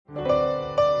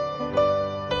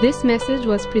This message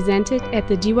was presented at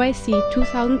the GYC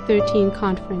 2013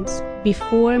 conference,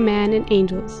 Before Man and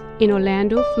Angels, in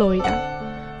Orlando,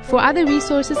 Florida. For other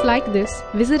resources like this,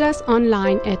 visit us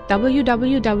online at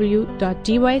www.gycweb.org.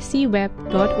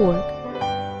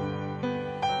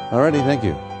 Alrighty, thank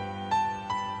you.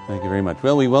 Thank you very much.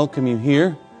 Well, we welcome you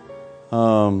here.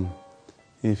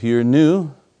 If you're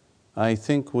new, I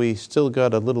think we still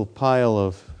got a little pile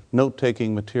of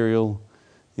note-taking material,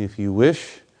 if you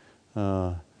wish.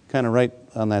 Kind of right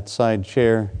on that side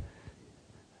chair.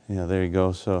 Yeah, there you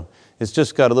go. So it's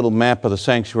just got a little map of the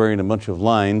sanctuary and a bunch of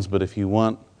lines, but if you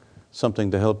want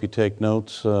something to help you take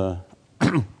notes, that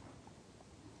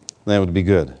would be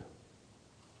good.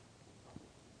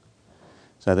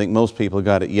 So I think most people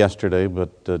got it yesterday,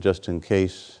 but just in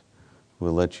case,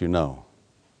 we'll let you know.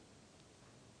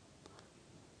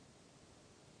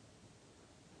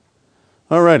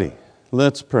 Alrighty,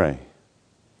 let's pray.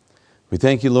 We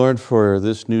thank you, Lord, for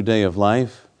this new day of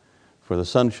life, for the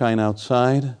sunshine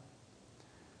outside,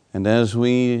 and as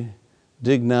we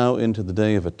dig now into the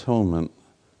Day of Atonement,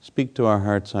 speak to our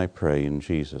hearts, I pray, in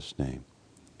Jesus' name.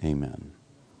 Amen.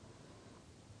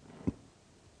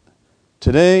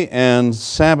 Today and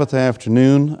Sabbath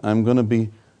afternoon, I'm going to be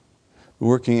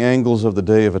working angles of the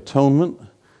Day of Atonement,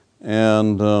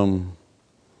 and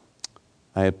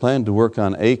I had planned to work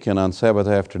on Achan on Sabbath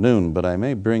afternoon, but I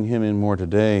may bring him in more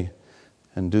today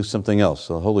and do something else.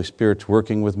 So the Holy Spirit's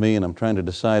working with me, and I'm trying to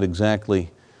decide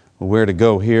exactly where to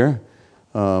go here.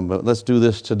 But let's do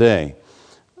this today.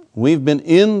 We've been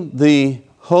in the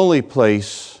holy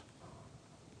place,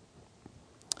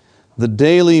 the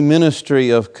daily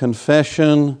ministry of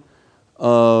confession,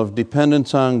 of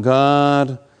dependence on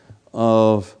God,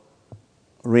 of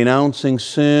renouncing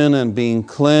sin and being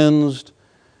cleansed,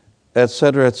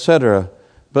 etc., etc.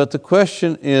 But the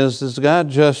question is, does God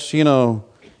just,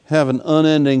 have an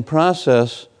unending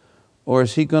process, or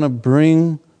is He going to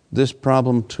bring this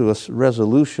problem to a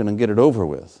resolution and get it over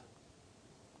with?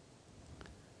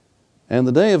 And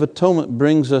the Day of Atonement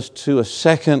brings us to a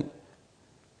second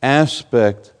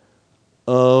aspect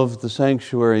of the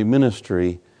sanctuary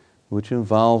ministry, which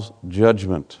involves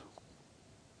judgment.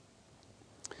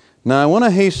 Now, I want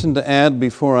to hasten to add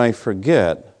before I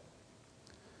forget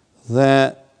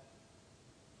that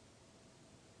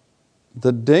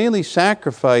the daily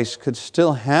sacrifice could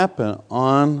still happen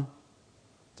on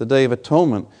the Day of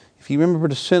Atonement. If you remember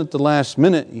to sin at the last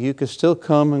minute, you could still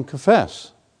come and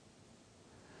confess.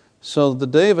 So the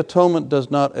Day of Atonement does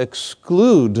not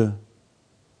exclude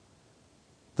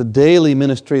the daily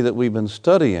ministry that we've been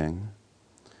studying.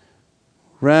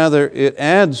 Rather, it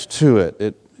adds to it.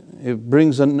 It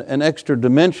brings an extra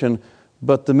dimension,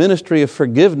 but the ministry of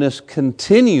forgiveness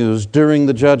continues during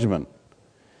the judgment.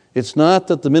 It's not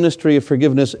that the ministry of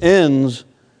forgiveness ends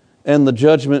and the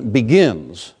judgment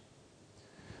begins,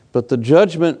 but the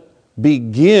judgment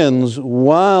begins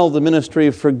while the ministry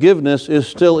of forgiveness is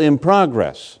still in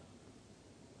progress.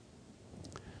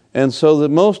 And so the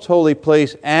most holy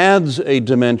place adds a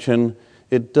dimension.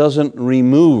 It doesn't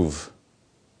remove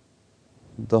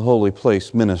the holy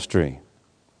place ministry,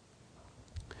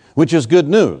 which is good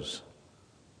news.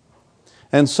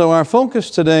 And so our focus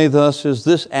today, thus, is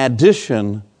this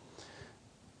addition.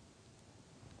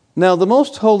 Now, the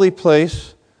most holy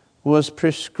place was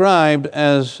prescribed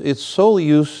as its sole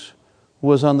use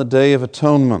was on the Day of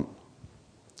Atonement.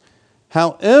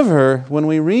 However, when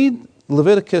we read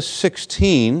Leviticus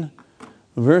 16,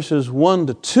 verses 1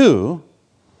 to 2,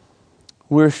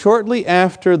 we're shortly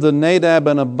after the Nadab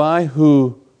and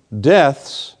Abihu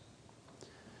deaths,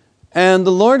 and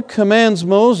the Lord commands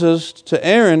Moses to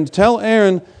Aaron, tell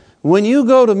Aaron, when you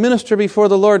go to minister before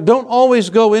the Lord, don't always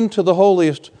go into the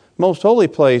holiest, most holy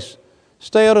place.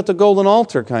 Stay out at the golden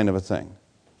altar kind of a thing.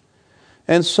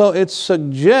 And so it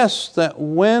suggests that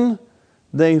when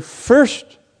they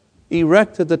first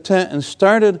erected the tent and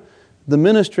started the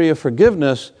ministry of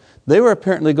forgiveness, they were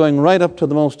apparently going right up to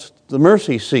the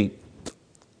mercy seat.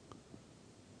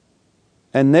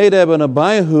 And Nadab and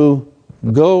Abihu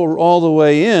go all the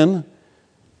way in,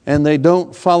 and they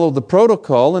don't follow the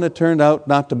protocol, and it turned out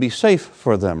not to be safe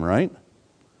for them, right?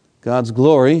 God's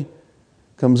glory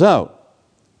comes out.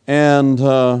 And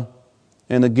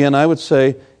again, I would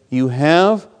say you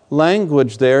have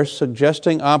language there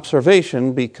suggesting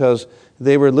observation, because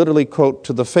they were literally, quote,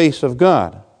 to the face of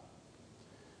God,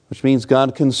 which means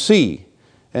God can see,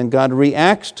 and God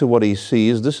reacts to what He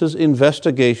sees. This is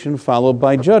investigation followed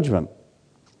by judgment.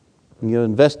 You have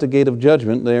investigative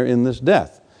judgment there in this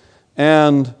death.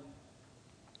 And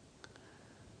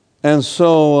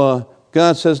so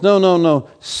God says, no,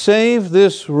 save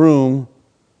this room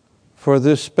for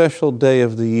this special day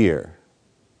of the year.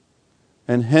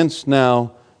 And hence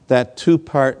now that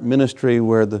two-part ministry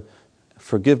where the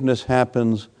forgiveness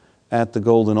happens at the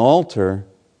golden altar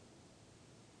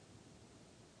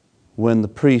when the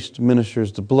priest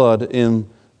ministers the blood in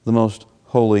the most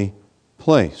holy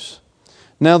place.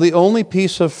 Now the only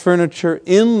piece of furniture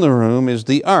in the room is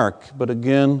the ark, but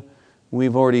again,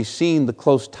 we've already seen the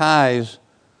close ties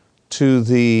to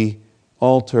the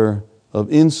altar of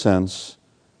incense,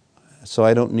 so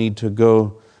I don't need to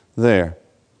go there.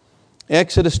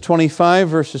 Exodus 25,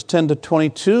 verses 10 to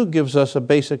 22 gives us a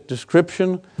basic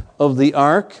description of the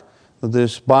ark,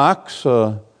 this box,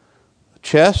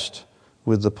 chest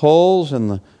with the poles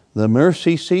and the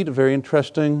mercy seat, a very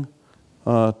interesting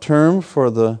term for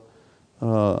the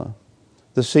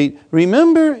seat.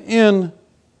 Remember, in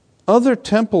other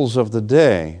temples of the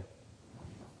day,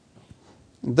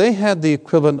 they had the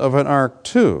equivalent of an ark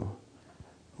too,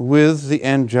 with the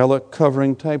angelic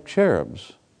covering type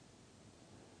cherubs.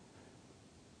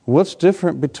 What's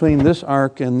different between this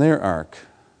ark and their ark?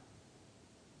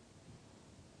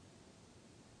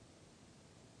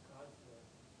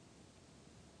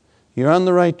 You're on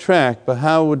the right track, but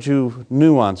how would you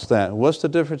nuance that? What's the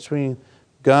difference between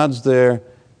God's there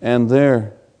and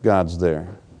their God's there?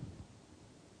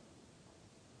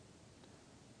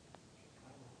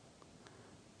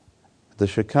 The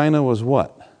Shekinah was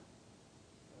what?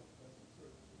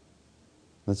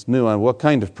 That's new. On what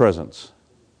kind of presence?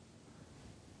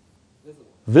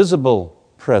 Visible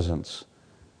presence.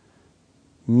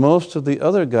 Most of the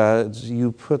other gods,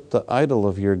 you put the idol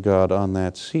of your God on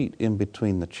that seat in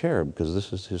between the cherub, because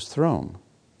this is his throne.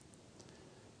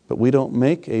 But we don't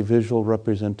make a visual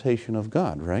representation of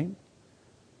God, right?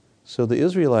 So the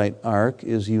Israelite ark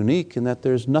is unique in that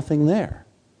there's nothing there,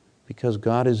 because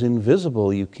God is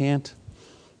invisible. You can't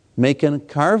make a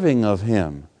carving of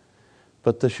him.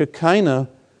 But the Shekinah,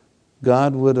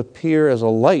 God would appear as a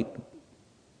light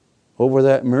over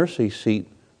that mercy seat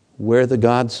where the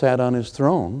God sat on his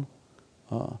throne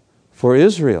for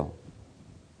Israel.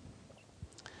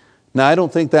 Now, I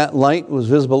don't think that light was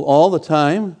visible all the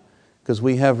time, because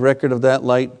we have record of that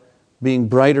light being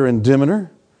brighter and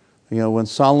dimmer. You know, when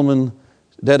Solomon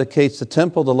dedicates the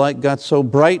temple, the light got so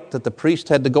bright that the priest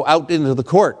had to go out into the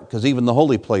court, because even the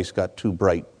holy place got too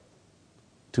bright,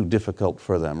 too difficult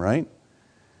for them, right?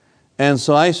 And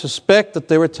so I suspect that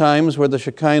there were times where the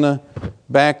Shekinah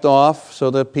backed off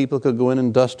so that people could go in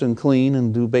and dust and clean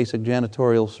and do basic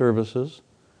janitorial services.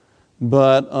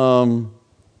 But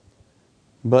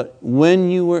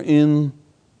when you were in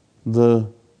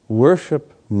the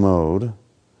worship mode,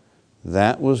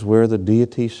 that was where the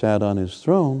deity sat on his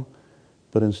throne.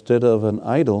 But instead of an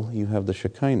idol, you have the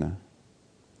Shekinah.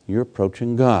 You're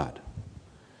approaching God.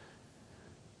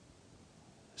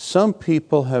 Some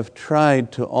people have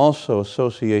tried to also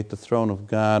associate the throne of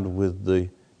God with the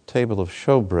table of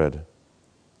showbread,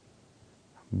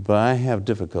 but I have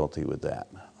difficulty with that.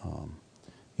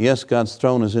 Yes, God's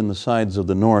throne is in the sides of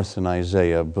the north in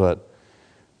Isaiah, but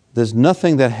there's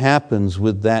nothing that happens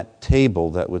with that table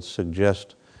that would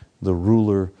suggest the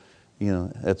ruler,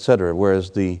 etc. Whereas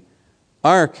the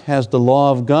ark has the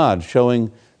law of God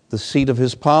showing the seat of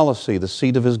his policy, the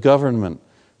seat of his government,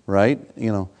 right?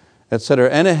 Etc.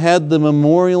 And it had the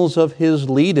memorials of his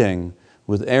leading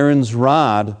with Aaron's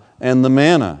rod and the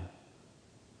manna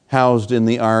housed in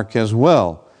the ark as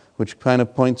well, which kind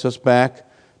of points us back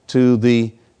to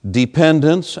the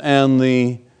dependence and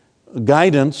the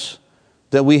guidance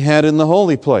that we had in the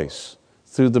holy place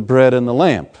through the bread and the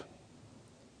lamp.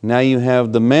 Now you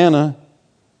have the manna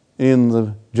in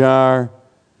the jar.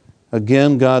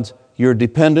 Again, your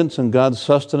dependence and God's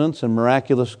sustenance and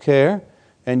miraculous care.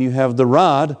 And you have the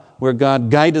rod where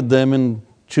God guided them in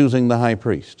choosing the high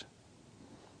priest.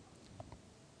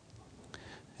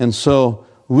 And so,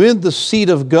 with the seat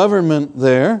of government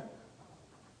there,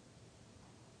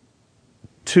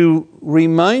 to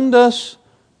remind us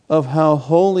of how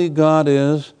holy God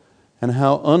is and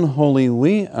how unholy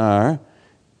we are,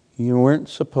 you weren't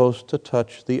supposed to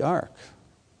touch the ark.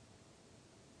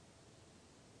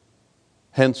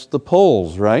 Hence the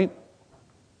poles, right?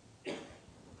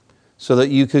 So that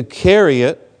you could carry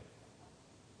it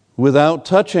without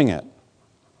touching it.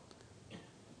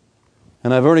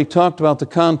 And I've already talked about the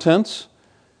contents.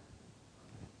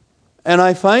 And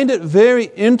I find it very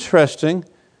interesting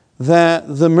that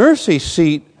the mercy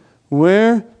seat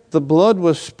where the blood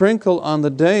was sprinkled on the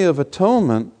Day of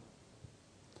Atonement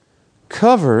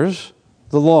covers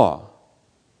the law.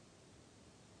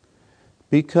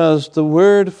 Because the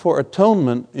word for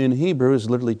atonement in Hebrew is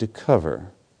literally to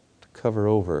cover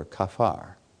over,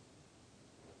 kafar.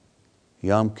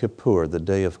 Yom Kippur, the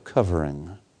day of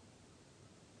covering.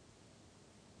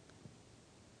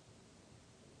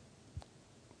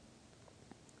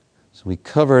 So we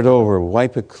cover it over,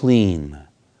 wipe it clean,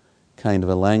 kind of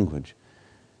a language.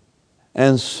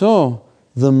 And so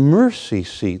the mercy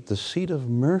seat, the seat of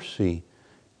mercy,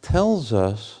 tells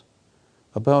us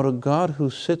about a God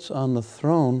who sits on the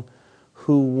throne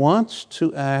who wants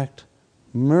to act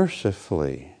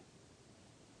mercifully,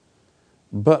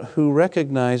 but who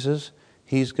recognizes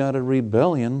he's got a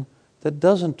rebellion that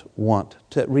doesn't want,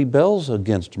 that rebels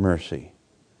against mercy.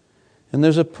 And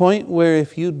there's a point where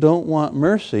if you don't want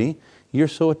mercy, you're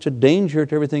such a danger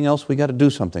to everything else, we got to do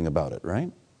something about it,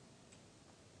 right?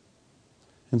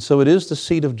 And so it is the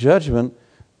seat of judgment,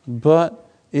 but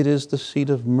it is the seat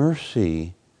of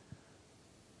mercy.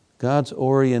 God's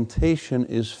orientation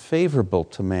is favorable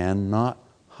to man, not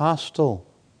hostile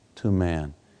to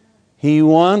man. He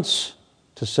wants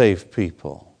to save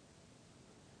people.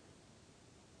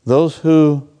 Those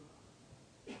who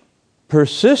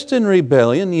persist in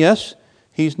rebellion, yes,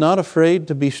 he's not afraid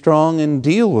to be strong and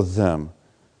deal with them.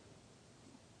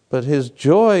 But his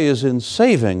joy is in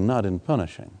saving, not in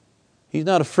punishing. He's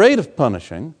not afraid of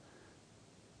punishing.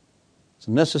 It's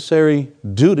a necessary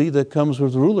duty that comes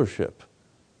with rulership.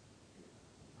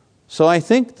 So I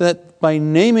think that by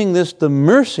naming this the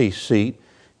mercy seat,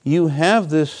 you have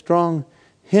this strong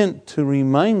hint to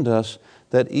remind us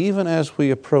that even as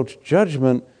we approach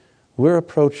judgment, we're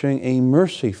approaching a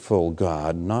merciful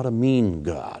God, not a mean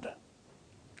God.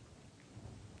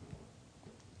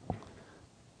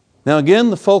 Now again,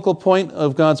 the focal point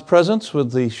of God's presence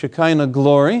with the Shekinah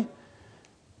glory.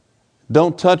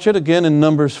 Don't touch it, again in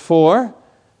Numbers 4.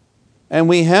 And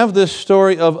we have this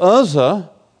story of Uzzah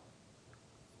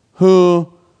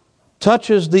who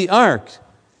touches the ark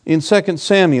in 2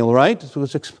 Samuel, right?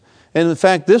 And in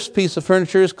fact, this piece of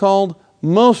furniture is called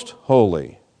Most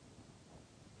Holy.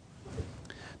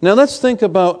 Now let's think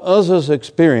about Uzzah's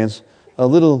experience, a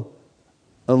little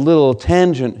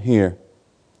tangent here.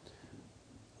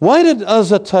 Why did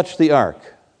Uzzah touch the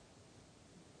ark?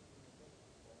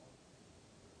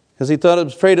 Because he thought,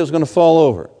 afraid it was going to fall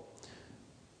over.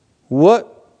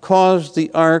 What caused the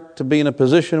ark to be in a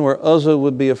position where Uzzah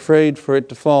would be afraid for it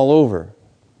to fall over?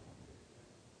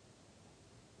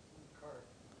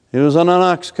 It was on an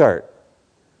ox cart.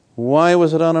 Why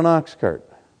was it on an ox cart?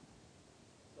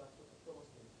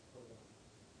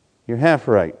 You're half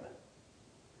right.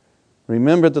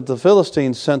 Remember that the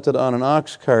Philistines sent it on an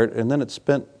ox cart, and then it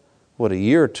spent, a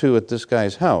year or two at this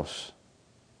guy's house.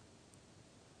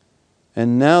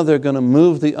 And now they're going to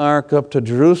move the ark up to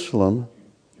Jerusalem.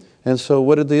 And so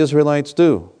what did the Israelites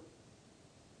do?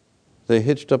 They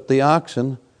hitched up the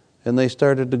oxen and they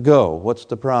started to go. What's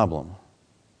the problem?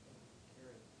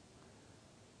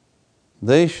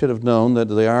 They should have known that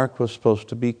the ark was supposed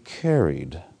to be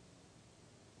carried.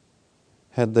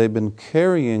 Had they been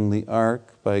carrying the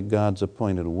ark by God's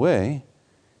appointed way,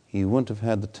 he wouldn't have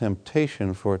had the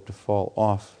temptation for it to fall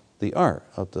off the ark,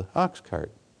 of the ox cart.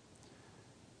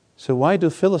 So why do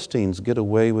Philistines get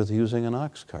away with using an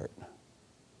ox cart?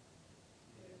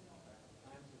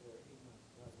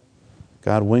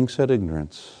 God winks at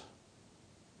ignorance.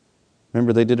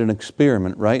 Remember, they did an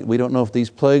experiment, right? We don't know if these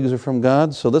plagues are from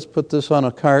God, so let's put this on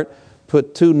a cart,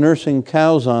 put 2 nursing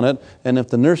cows on it, and if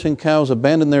the nursing cows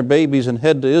abandon their babies and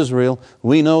head to Israel,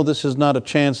 we know this is not a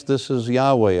chance, this is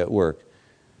Yahweh at work.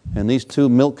 And these 2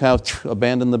 milk cows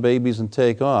abandon the babies and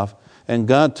take off, and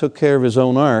God took care of his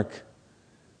own ark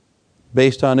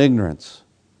based on ignorance.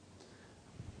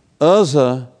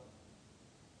 Uzzah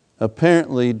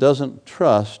apparently doesn't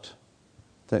trust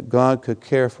that God could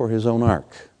care for his own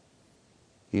ark,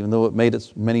 even though it made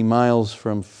it many miles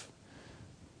from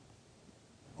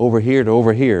over here to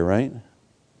over here, right?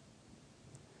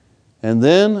 And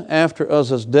then after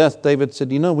Uzzah's death, David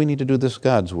said, we need to do this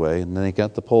God's way. And then they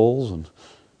got the poles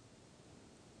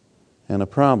and a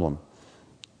problem.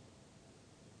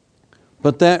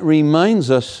 But that reminds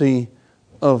us, see,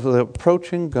 of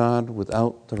approaching God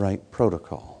without the right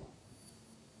protocol.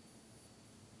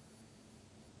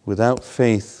 Without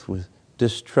faith, with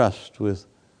distrust, with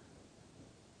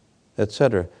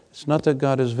etc. It's not that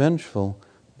God is vengeful,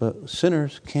 but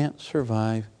sinners can't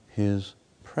survive his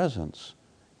presence.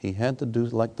 He had to do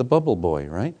like the bubble boy,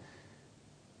 right?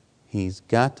 He's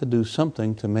got to do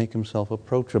something to make himself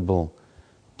approachable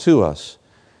to us.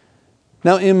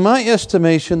 Now, in my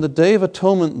estimation, the Day of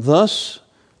Atonement thus,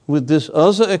 with this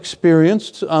Uzzah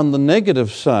experience on the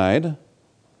negative side,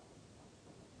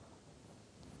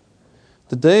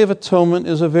 the Day of Atonement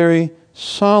is a very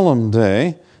solemn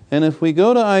day. And if we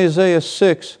go to Isaiah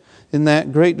 6, in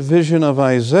that great vision of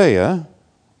Isaiah,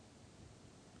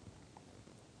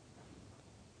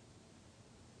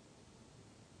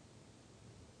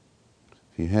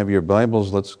 if you have your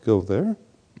Bibles, let's go there.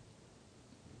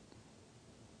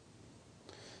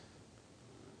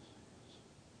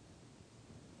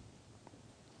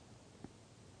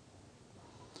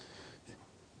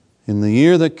 In the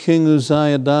year that King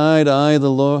Uzziah died, I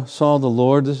saw the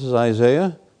Lord, this is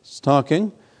Isaiah, it's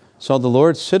talking, saw the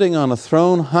Lord sitting on a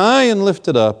throne high and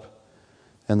lifted up,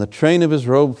 and the train of his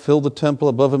robe filled the temple.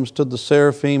 Above him stood the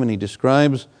seraphim, and he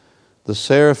describes the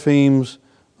seraphim,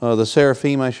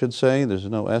 I should say, there's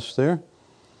no S there.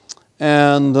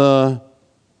 And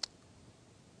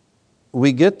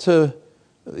we get to,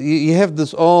 you have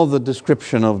this, all the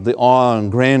description of the awe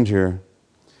and grandeur.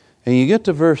 And you get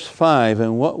to verse 5,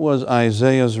 and what was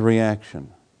Isaiah's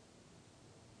reaction?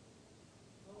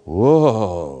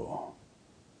 Whoa,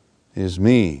 is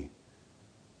me.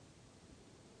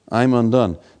 I'm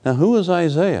undone. Now, who is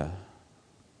Isaiah?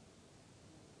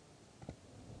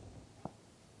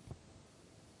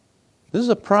 This is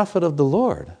a prophet of the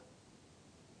Lord.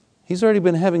 He's already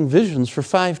been having visions for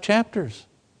 5 chapters.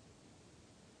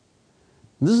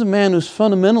 This is a man who's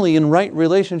fundamentally in right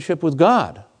relationship with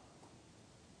God.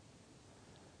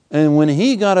 And when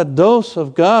he got a dose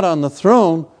of God on the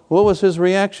throne, what was his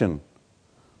reaction?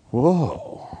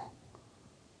 Whoa.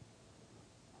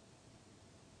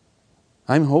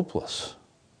 I'm hopeless.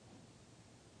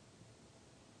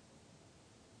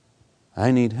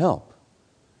 I need help.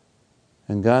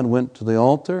 And God went to the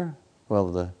altar,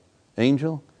 the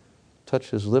angel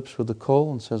touched his lips with the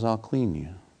coal and says, I'll clean you.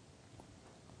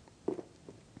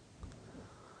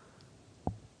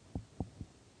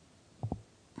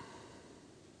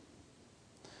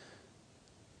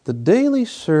 The daily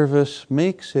service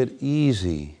makes it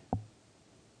easy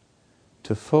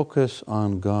to focus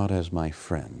on God as my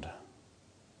friend.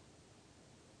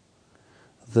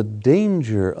 The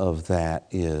danger of that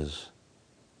is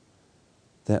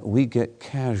that we get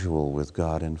casual with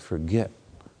God and forget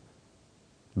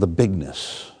the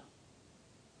bigness.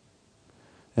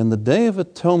 And the Day of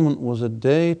Atonement was a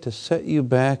day to set you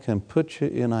back and put you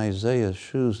in Isaiah's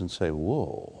shoes and say,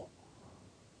 whoa.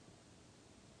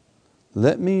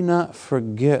 Let me not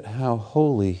forget how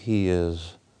holy He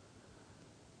is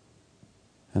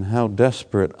and how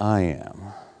desperate I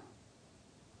am.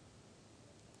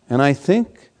 And I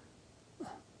think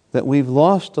that we've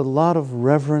lost a lot of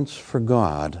reverence for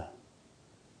God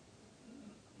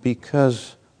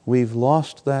because we've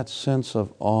lost that sense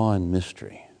of awe and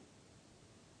mystery.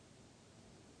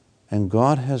 And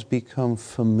God has become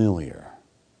familiar.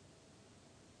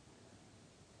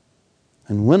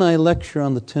 And when I lecture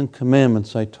on the 10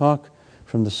 Commandments, I talk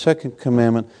from the 2nd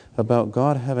commandment about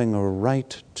God having a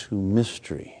right to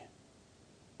mystery.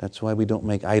 That's why we don't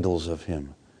make idols of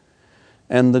Him.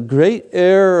 And the great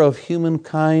error of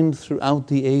humankind throughout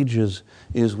the ages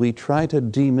is we try to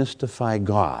demystify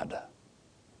God.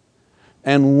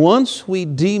 And once we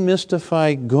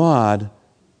demystify God,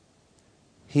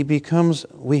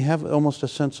 we have almost a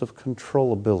sense of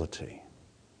controllability.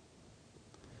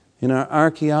 In our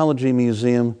archaeology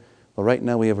museum, right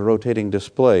now we have a rotating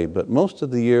display, but most of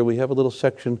the year we have a little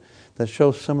section that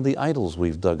shows some of the idols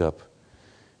we've dug up.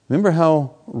 Remember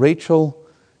how Rachel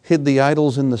hid the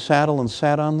idols in the saddle and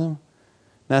sat on them?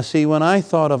 Now see, when I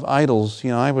thought of idols,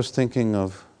 I was thinking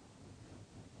of,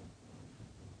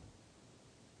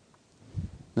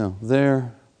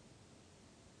 they're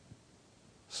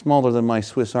smaller than my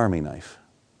Swiss Army knife.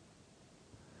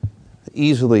 They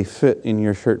easily fit in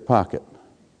your shirt pocket.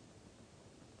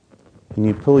 And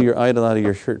you pull your idol out of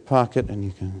your shirt pocket and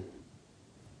you can...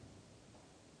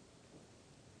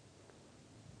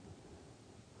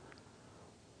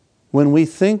 When we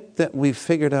think that we've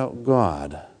figured out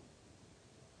God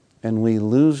and we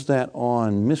lose that awe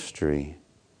and mystery,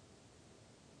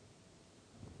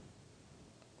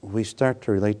 we start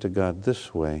to relate to God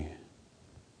this way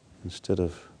instead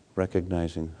of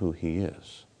recognizing who He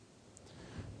is.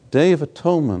 Day of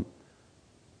Atonement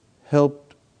helped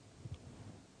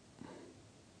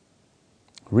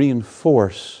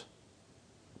reinforce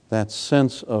that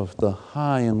sense of the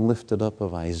high and lifted up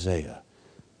of Isaiah.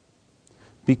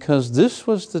 Because this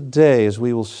was the day, as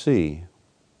we will see,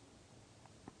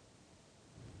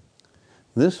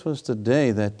 this was the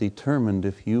day that determined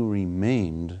if you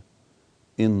remained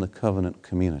in the covenant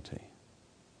community.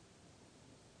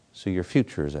 So your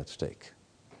future is at stake.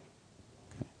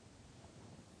 Okay.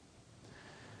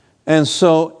 And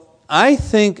so I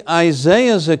think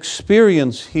Isaiah's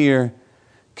experience here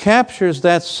captures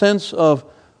that sense of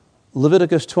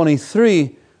Leviticus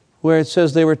 23, where it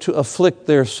says they were to afflict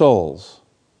their souls.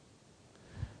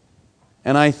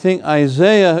 And I think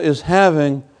Isaiah is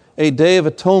having a Day of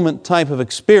Atonement type of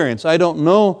experience. I don't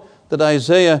know that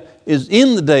Isaiah is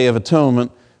in the Day of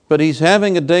Atonement, but he's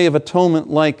having a Day of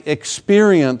Atonement-like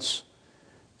experience.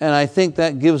 And I think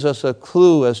that gives us a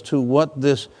clue as to what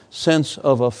this sense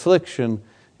of affliction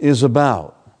is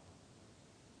about.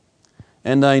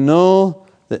 And I know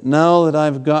that now that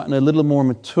I've gotten a little more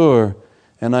mature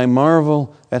and I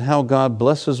marvel at how God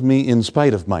blesses me in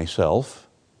spite of myself,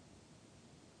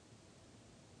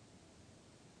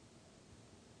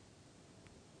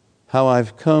 how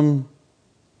I've come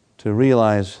to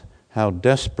realize how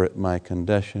desperate my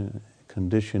condition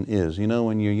is. You know,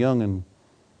 when you're young and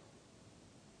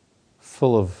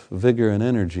full of vigor and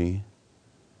energy,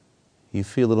 you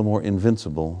feel a little more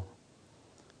invincible.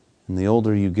 And the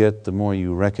older you get, the more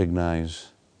you recognize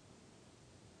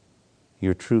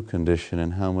your true condition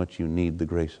and how much you need the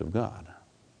grace of God.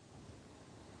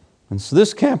 And so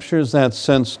this captures that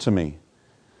sense to me.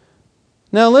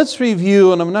 Now let's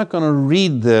review, and I'm not going to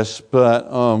read this, but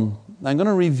I'm going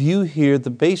to review here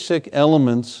the basic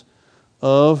elements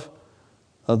of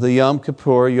the Yom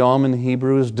Kippur. Yom in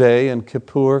Hebrew is day, and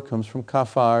Kippur comes from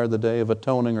kafar, the day of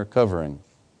atoning or covering.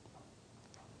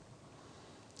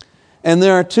 And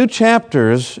there are 2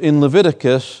 chapters in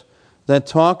Leviticus that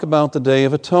talk about the Day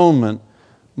of Atonement.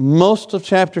 Most of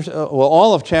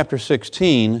all of chapter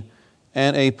 16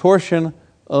 and a portion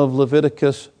of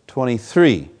Leviticus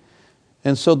 23.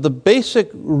 And so the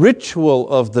basic ritual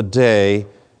of the day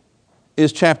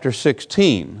is chapter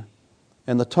 16.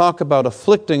 And the talk about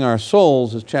afflicting our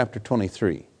souls is chapter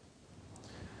 23.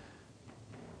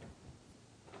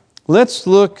 Let's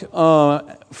look,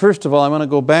 first of all, I want to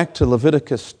go back to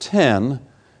Leviticus 10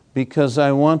 because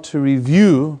I want to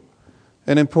review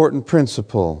an important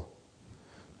principle.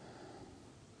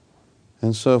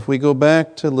 And so if we go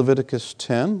back to Leviticus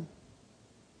 10,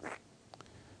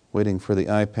 waiting for the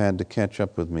iPad to catch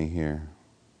up with me here.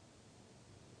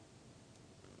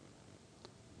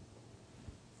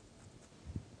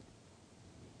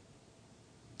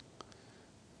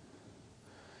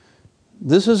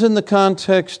 This is in the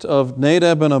context of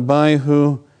Nadab and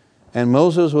Abihu, and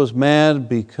Moses was mad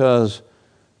because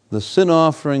the sin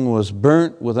offering was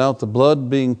burnt without the blood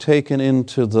being taken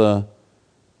into the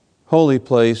holy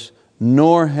place,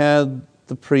 nor had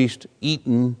the priest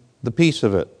eaten the piece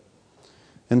of it.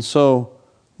 And so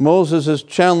Moses is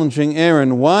challenging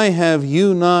Aaron, why have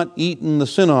you not eaten the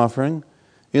sin offering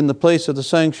in the place of the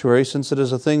sanctuary, since it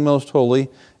is a thing most holy,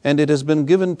 and it has been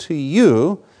given to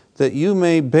you that you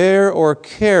may bear or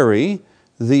carry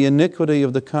the iniquity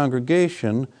of the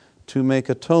congregation to make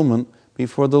atonement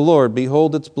before the Lord.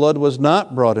 Behold, its blood was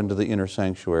not brought into the inner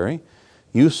sanctuary.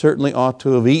 You certainly ought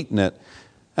to have eaten it.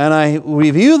 And I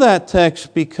review that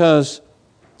text because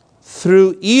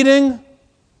through eating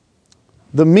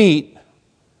the meat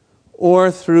or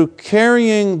through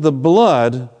carrying the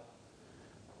blood,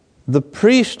 the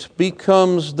priest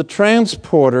becomes the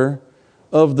transporter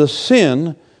of the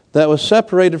sin that was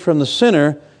separated from the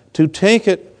sinner to take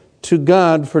it to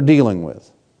God for dealing with.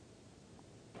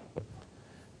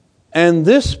 And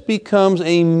this becomes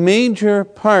a major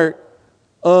part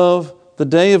of the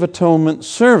Day of Atonement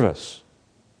service.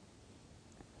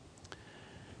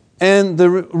 And the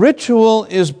ritual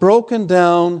is broken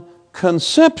down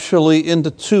conceptually into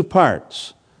 2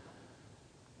 parts.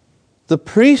 The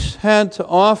priest had to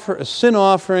offer a sin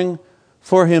offering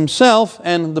for himself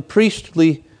and the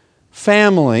priestly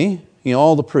family,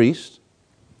 all the priests,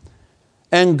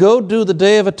 and go do the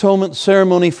Day of Atonement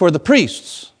ceremony for the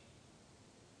priests.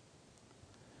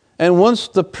 And once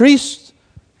the priest's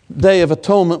Day of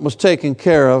Atonement was taken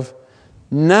care of,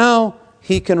 now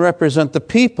he can represent the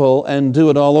people and do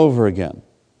it all over again.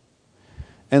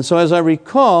 And so as I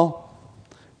recall,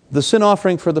 the sin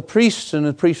offering for the priests and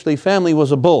the priestly family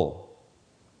was a bull.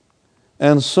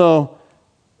 And so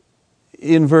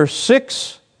in verse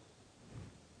 6,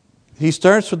 he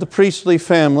starts with the priestly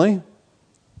family,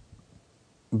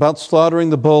 about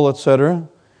slaughtering the bull, etc.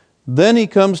 Then he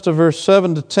comes to verse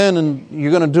 7 to 10, and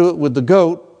you're going to do it with the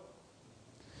goat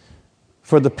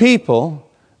for the people.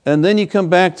 And then you come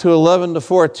back to 11 to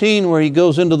 14, where he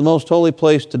goes into the most holy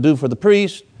place to do for the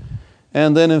priest.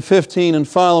 And then in 15 and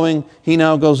following, he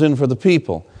now goes in for the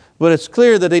people. But it's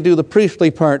clear that they do the priestly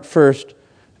part first,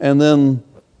 and then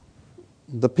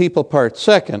the people part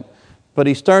second. But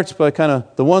he starts by kind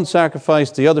of the one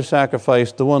sacrifice, the other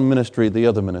sacrifice, the one ministry, the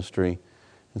other ministry.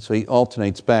 And so he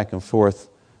alternates back and forth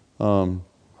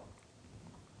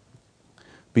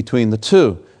between the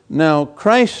 2. Now,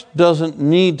 Christ doesn't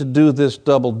need to do this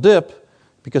double dip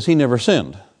because he never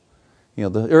sinned.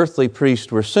 The earthly priests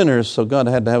were sinners, so God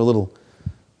had to have a little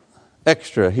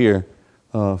extra here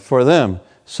for them.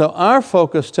 So our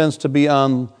focus tends to be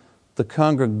on the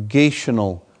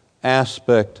congregational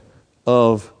aspect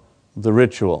of the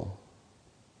ritual.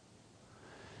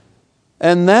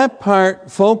 And that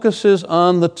part focuses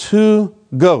on the 2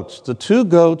 goats. The 2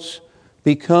 goats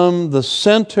become the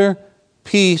center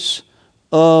piece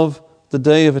of the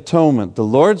Day of Atonement. The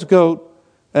Lord's goat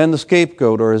and the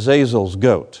scapegoat, or Azazel's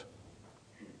goat.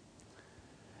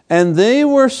 And they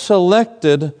were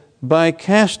selected by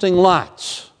casting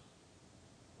lots.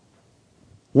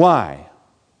 Why?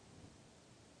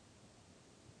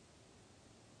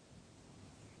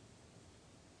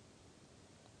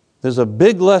 There's a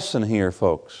big lesson here,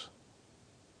 folks.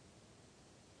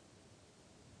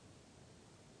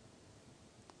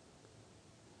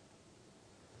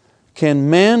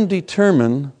 Can man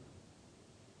determine,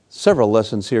 several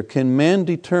lessons here, can man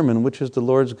determine which is the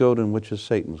Lord's goat and which is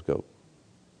Satan's goat?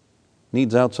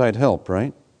 Needs outside help,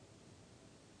 right?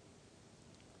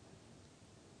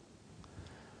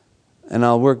 And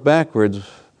I'll work backwards.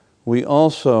 We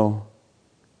also,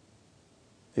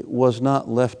 it was not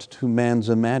left to man's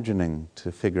imagining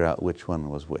to figure out which one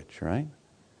was which, right?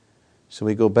 So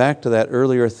we go back to that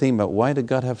earlier theme about why did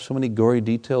God have so many gory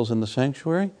details in the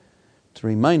sanctuary? To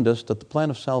remind us that the plan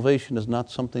of salvation is not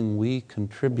something we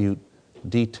contribute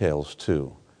details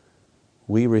to.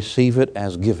 We receive it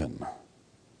as given.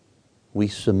 We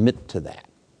submit to that.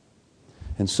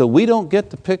 And so we don't get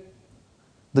to pick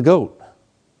the goat.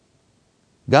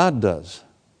 God does.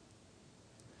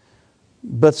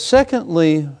 But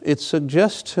secondly, it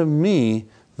suggests to me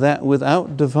that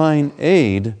without divine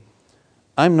aid,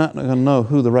 I'm not going to know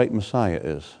who the right Messiah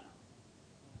is.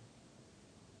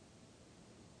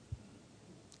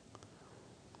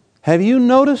 Have you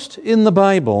noticed in the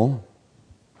Bible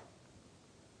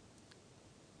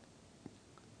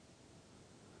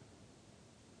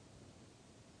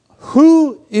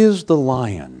who is the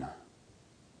lion?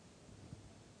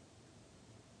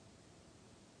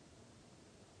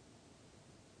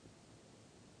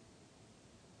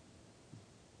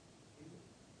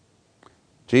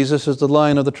 Jesus is the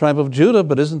Lion of the tribe of Judah,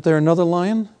 but isn't there another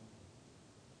lion?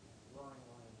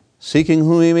 Seeking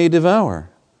whom he may devour.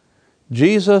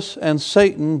 Jesus and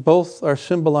Satan both are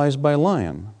symbolized by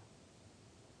lion.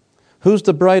 Who's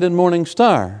the bright and morning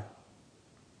star?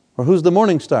 Or who's the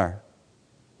morning star?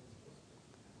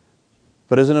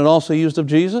 But isn't it also used of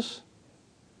Jesus?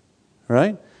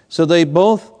 Right? So they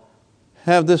both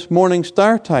have this morning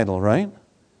star title, right?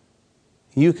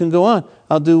 You can go on.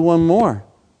 I'll do one more.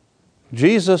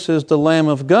 Jesus is the Lamb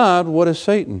of God. What is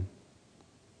Satan?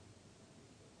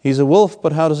 He's a wolf,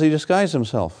 but how does he disguise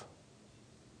himself?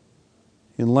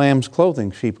 In lamb's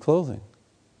clothing, sheep clothing.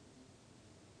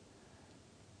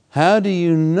 How do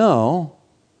you know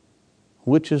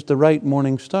which is the right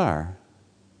morning star?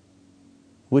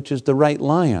 Which is the right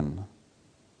lion?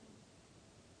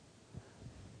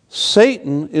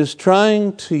 Satan is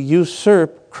trying to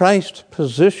usurp Christ's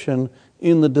position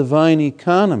in the divine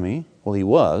economy. Well, he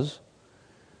was.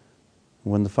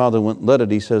 When the Father wouldn't let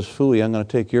it, he says, "Phooey, I'm going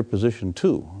to take your position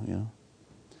too." You know?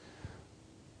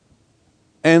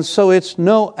 And so it's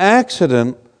no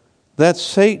accident that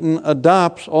Satan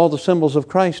adopts all the symbols of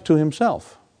Christ to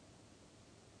himself.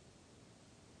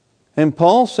 And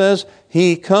Paul says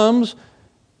he comes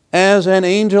as an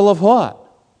angel of what?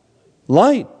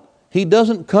 Light. He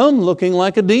doesn't come looking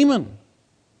like a demon.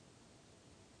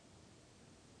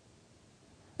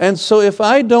 And so if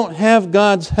I don't have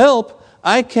God's help,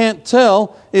 I can't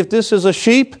tell if this is a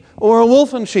sheep or a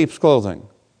wolf in sheep's clothing.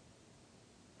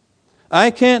 I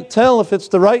can't tell if it's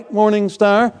the right morning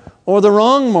star or the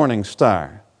wrong morning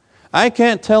star. I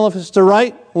can't tell if it's the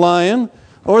right lion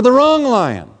or the wrong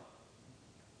lion.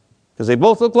 Because they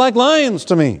both look like lions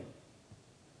to me.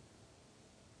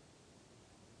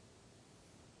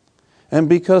 And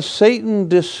because Satan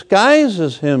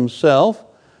disguises himself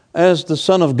as the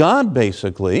Son of God,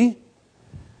 basically,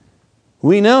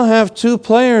 we now have two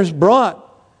players brought.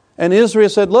 And Israel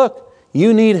said, look,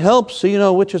 you need help so you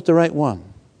know which is the right one.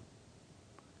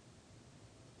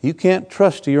 You can't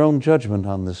trust your own judgment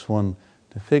on this one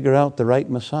to figure out the right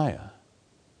Messiah.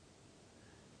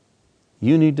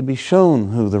 You need to be shown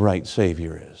who the right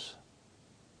Savior is.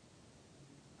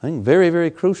 I think very, very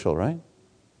crucial, right?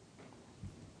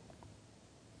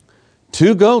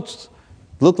 Two goats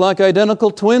look like identical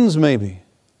twins, maybe.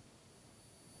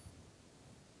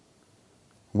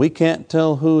 We can't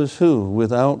tell who is who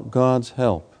without God's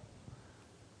help.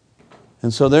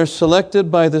 And so they're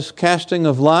selected by this casting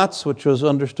of lots, which was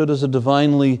understood as a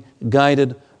divinely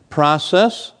guided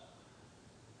process.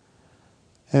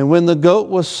 And when the goat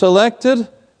was selected,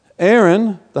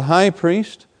 Aaron, the high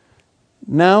priest,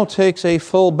 now takes a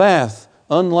full bath,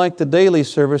 unlike the daily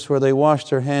service where they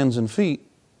washed their hands and feet.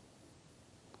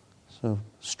 So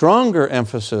stronger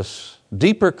emphasis,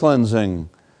 deeper cleansing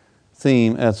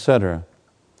theme, etc.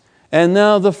 And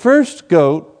now the first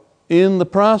goat in the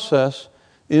process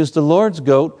is the Lord's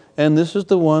goat, and this is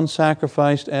the one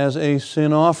sacrificed as a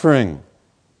sin offering.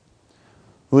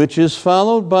 which is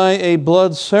followed by a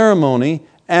blood ceremony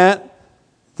at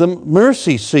the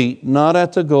mercy seat, not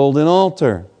at the golden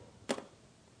altar.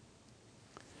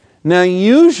 Now,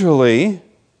 usually,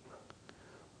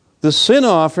 the sin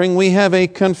offering, we have a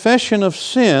confession of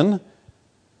sin.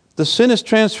 The sin is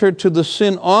transferred to the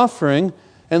sin offering,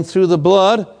 and through the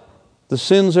blood, the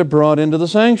sins are brought into the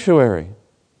sanctuary.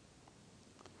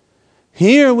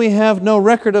 Here we have no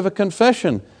record of a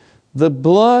confession. The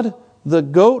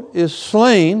goat is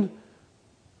slain,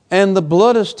 and the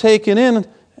blood is taken in.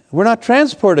 We're not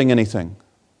transporting anything.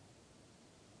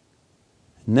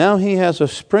 Now he has a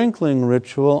sprinkling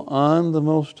ritual on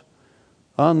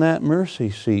that mercy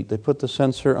seat. They put the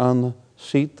censer on the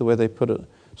seat the way they put a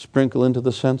sprinkle into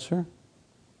the censer.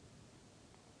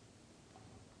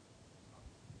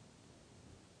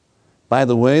 By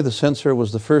the way, the censer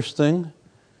was the first thing.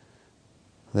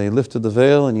 They lifted the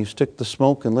veil and you stick the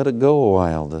smoke and let it go a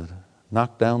while to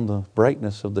knock down the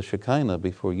brightness of the Shekinah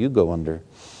before you go under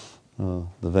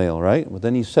the veil, right? But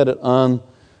then you set it on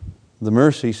the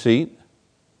mercy seat,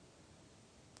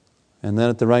 and then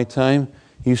at the right time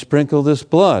you sprinkle this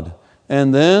blood.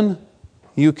 And then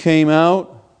you came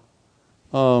out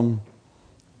through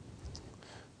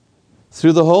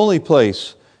the holy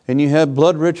place, and you had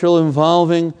blood ritual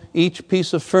involving each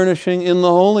piece of furnishing in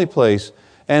the holy place.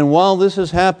 And while this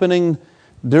is happening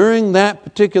during that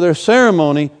particular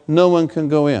ceremony, no one can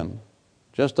go in,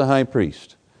 just the high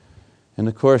priest. And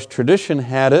of course, tradition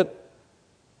had it,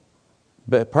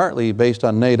 partly based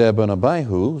on Nadab and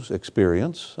Abihu's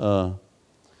experience.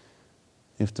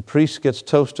 If the priest gets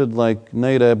toasted like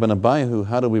Nadab and Abihu,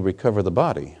 how do we recover the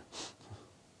body?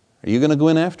 Are you going to go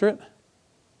in after it?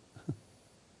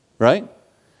 Right?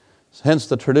 Hence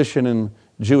the tradition in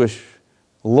Jewish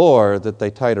lore that they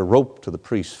tied a rope to the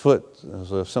priest's foot,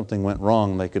 so if something went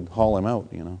wrong, they could haul him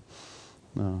out,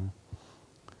 No.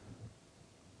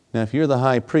 Now, if you're the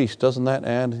high priest, doesn't that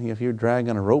add, if you're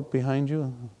dragging a rope behind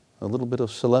you, a little bit of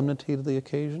solemnity to the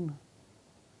occasion?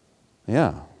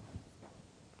 Yeah.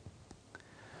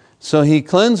 So he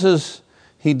cleanses,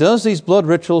 he does these blood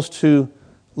rituals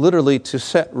literally to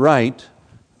set right.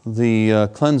 The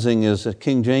cleansing is a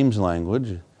King James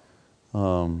language.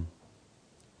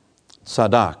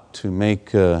 Sadak, to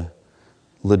make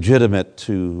legitimate,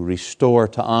 to restore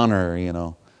to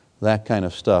honor, that kind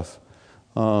of stuff.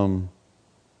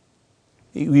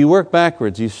 You work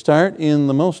backwards. You start in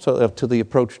the most to the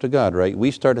approach to God, right?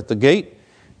 We start at the gate.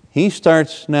 He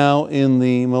starts now in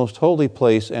the most holy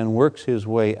place and works his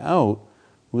way out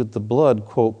with the blood,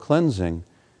 quote, cleansing.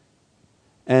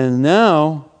 And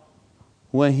now,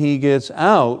 when he gets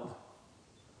out,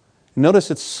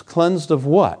 notice it's cleansed of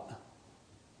what?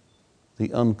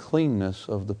 The uncleanness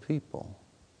of the people.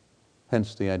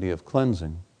 Hence the idea of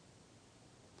cleansing.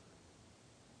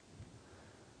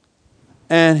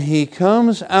 And he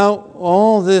comes out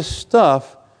all this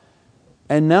stuff,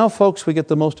 and now, folks, we get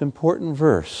the most important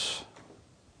verse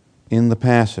in the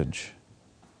passage.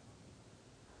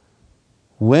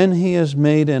 When he has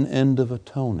made an end of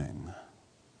atoning.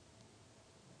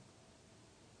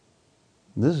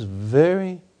 This is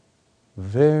very,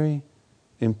 very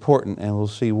important, and we'll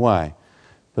see why.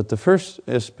 But the first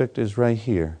aspect is right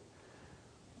here.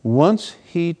 Once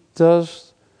he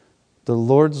does the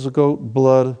Lord's goat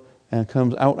blood and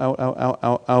comes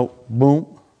out,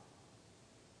 boom,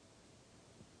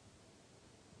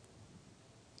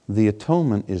 the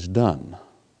atonement is done.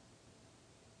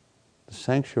 The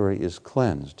sanctuary is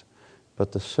cleansed,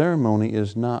 but the ceremony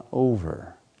is not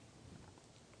over.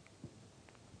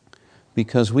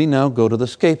 Because we now go to the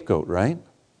scapegoat, right?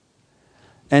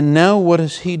 And now what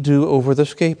does he do over the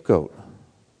scapegoat?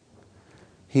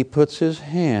 He puts his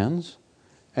hands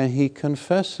and he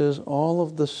confesses all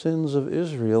of the sins of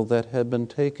Israel that had been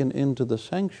taken into the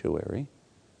sanctuary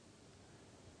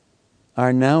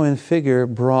are now in figure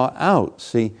brought out.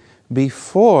 See,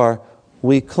 before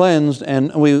we cleansed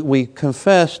and we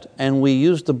confessed and we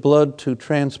used the blood to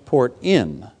transport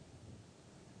in.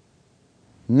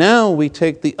 Now we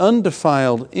take the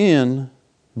undefiled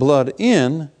blood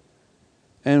in,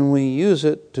 and we use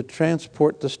it to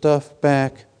transport the stuff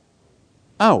back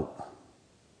out.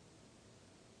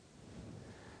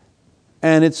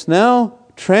 And it's now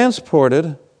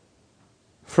transported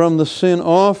from the sin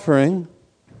offering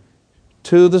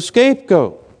to the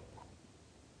scapegoat.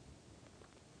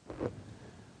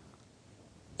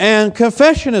 And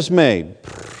confession is made.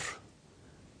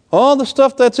 All the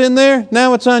stuff that's in there,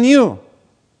 now it's on you.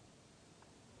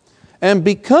 And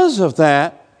because of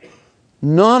that,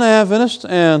 non-Adventists,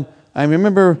 and I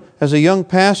remember as a young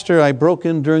pastor, I broke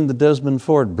in during the Desmond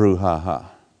Ford brouhaha.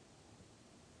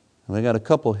 And we got a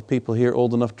couple of people here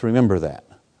old enough to remember that.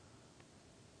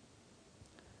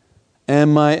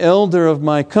 And my elder of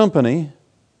my company,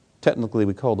 technically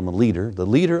we called him a leader, the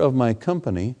leader of my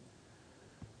company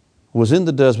was in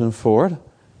the Desmond Ford,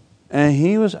 and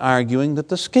he was arguing that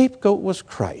the scapegoat was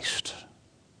Christ,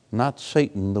 not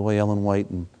Satan, the way Ellen White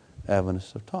and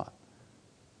Adventists have taught.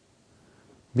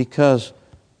 Because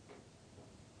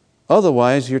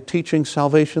otherwise you're teaching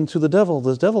salvation through the devil.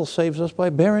 The devil saves us by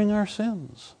bearing our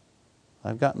sins.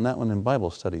 I've gotten that one in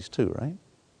Bible studies too, right?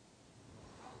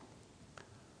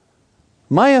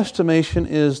 My estimation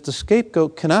is the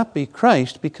scapegoat cannot be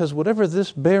Christ, because whatever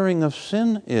this bearing of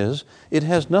sin is, it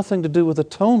has nothing to do with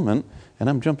atonement, and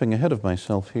I'm jumping ahead of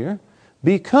myself here,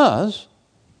 because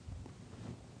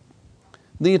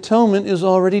the atonement is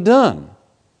already done.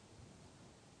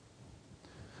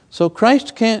 So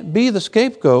Christ can't be the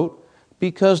scapegoat,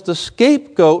 because the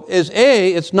scapegoat is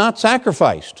it's not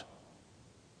sacrificed,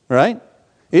 right?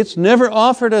 It's never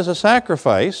offered as a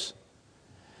sacrifice.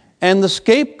 And the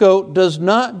scapegoat does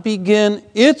not begin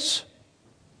its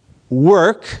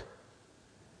work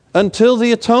until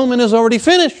the atonement is already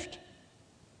finished.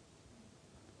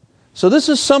 So this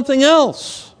is something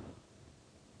else.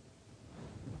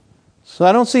 So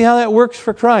I don't see how that works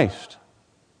for Christ.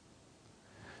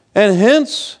 And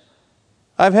hence,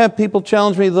 I've had people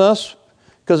challenge me thus,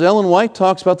 because Ellen White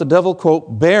talks about the devil,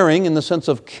 quote, bearing in the sense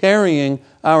of carrying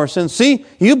our sins. See,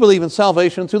 you believe in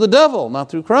salvation through the devil, not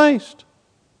through Christ.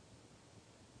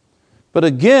 But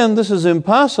again, this is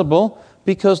impossible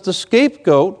because the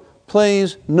scapegoat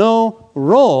plays no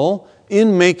role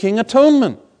in making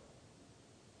atonement.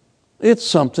 It's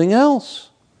something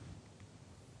else.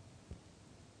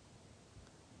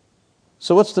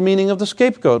 So what's the meaning of the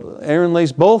scapegoat? Aaron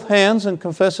lays both hands and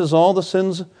confesses all the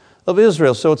sins of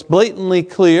Israel. So it's blatantly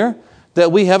clear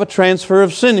that we have a transfer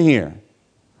of sin here.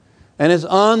 And it's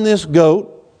on this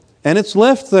goat, and it's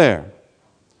left there.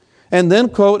 And then,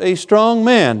 quote, a strong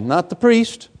man, not the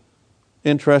priest,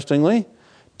 interestingly,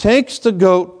 takes the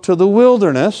goat to the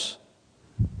wilderness,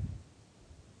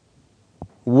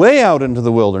 way out into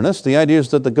the wilderness. The idea is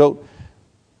that the goat...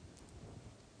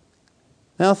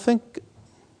 Now think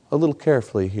a little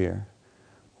carefully here.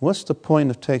 What's the point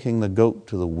of taking the goat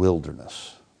to the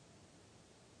wilderness?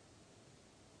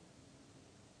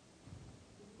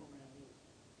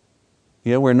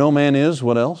 Yeah, where no man is,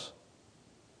 what else?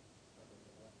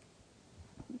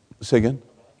 Say again?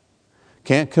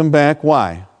 Can't come back.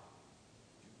 Why?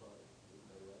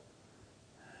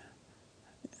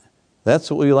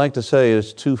 That's what we like to say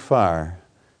is too far.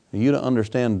 You don't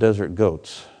understand desert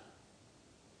goats.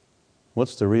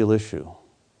 What's the real issue?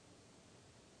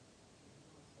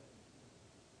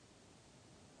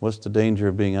 What's the danger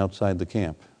of being outside the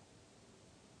camp?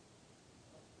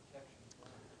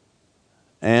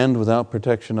 And without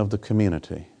protection of the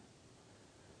community.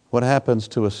 What happens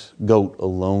to a goat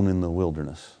alone in the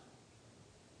wilderness?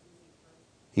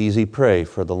 Easy prey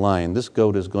for the lion. This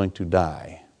goat is going to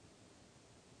die.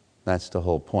 That's the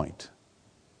whole point.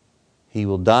 He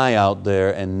will die out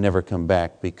there and never come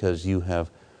back because you have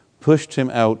pushed him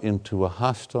out into a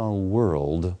hostile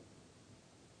world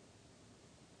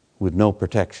with no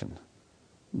protection.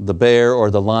 The bear or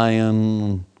the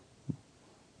lion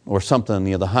or something,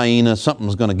 the hyena,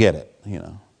 something's going to get it,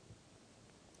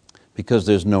 Because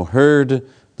there's no herd,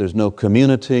 there's no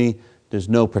community, there's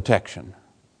no protection.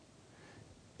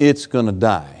 It's going to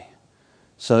die.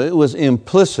 So it was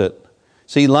implicit.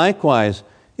 See, likewise,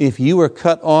 if you were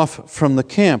cut off from the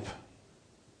camp,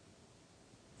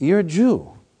 you're a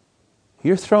Jew.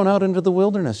 You're thrown out into the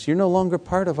wilderness. You're no longer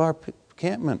part of our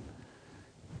encampment.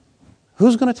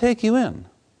 Who's going to take you in?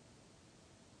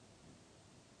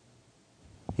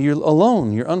 You're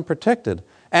alone. You're unprotected.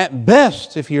 At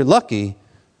best, if you're lucky,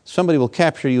 somebody will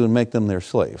capture you and make them their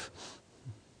slave.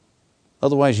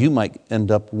 Otherwise, you might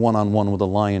end up one-on-one with a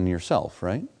lion yourself,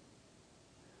 right?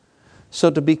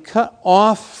 So to be cut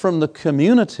off from the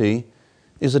community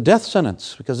is a death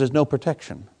sentence because there's no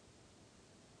protection.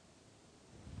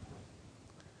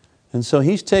 And so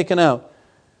he's taken out.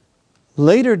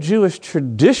 Later Jewish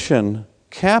tradition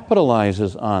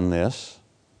capitalizes on this,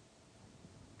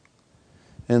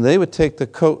 and they would take the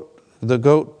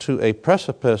goat to a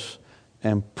precipice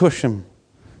and push him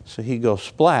so he goes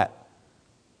splat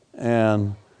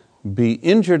and be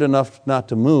injured enough not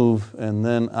to move, and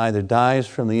then either dies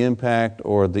from the impact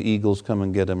or the eagles come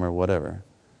and get him or whatever.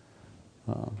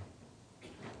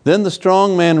 Then the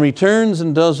strong man returns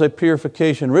and does a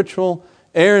purification ritual.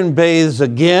 Aaron bathes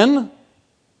again,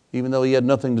 even though he had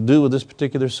nothing to do with this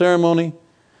particular ceremony.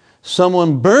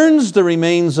 Someone burns the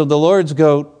remains of the Lord's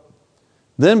goat,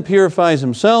 then purifies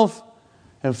himself,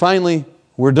 and finally,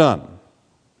 we're done.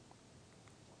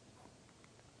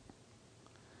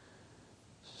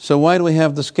 So why do we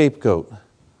have the scapegoat?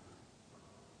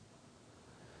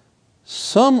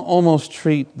 Some almost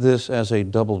treat this as a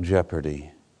double jeopardy.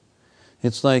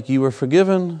 It's like you were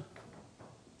forgiven,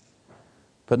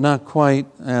 but not quite,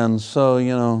 and so,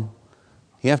 you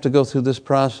have to go through this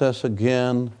process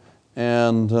again,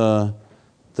 and the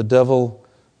devil,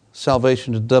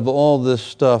 salvation to the devil, all this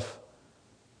stuff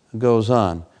goes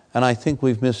on. And I think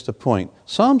we've missed the point.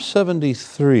 Psalm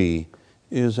 73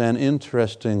 is an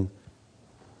interesting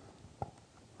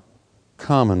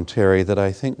commentary that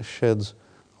I think sheds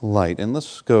light. And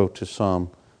let's go to Psalm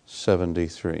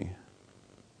 73.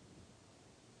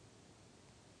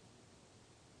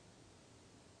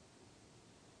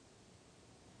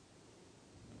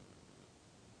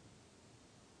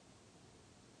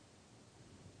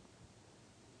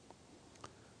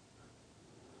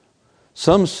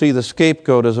 Some see the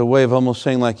scapegoat as a way of almost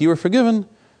saying, like, you were forgiven,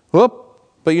 whoop,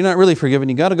 but you're not really forgiven.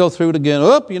 You got to go through it again.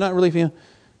 Whoop, you're not really forgiven.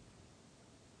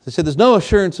 They said there's no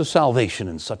assurance of salvation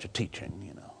in such a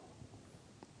teaching,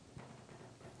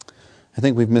 I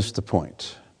think we've missed the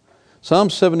point. Psalm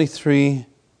 73,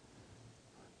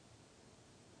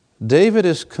 David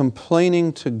is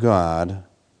complaining to God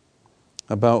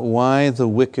about why the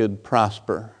wicked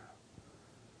prosper.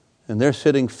 And they're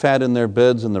sitting fat in their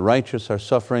beds and the righteous are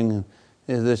suffering.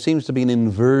 There seems to be an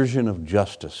inversion of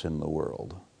justice in the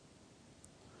world.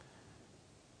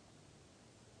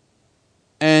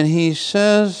 And he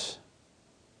says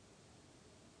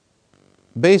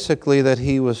basically that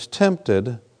he was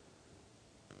tempted.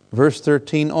 Verse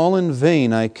 13, all in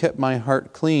vain I kept my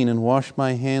heart clean and washed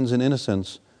my hands in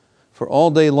innocence. For all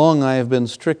day long I have been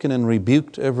stricken and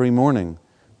rebuked every morning,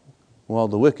 while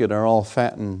the wicked are all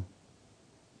fat and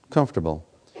comfortable.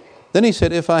 Then he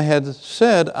said, if I had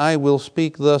said, I will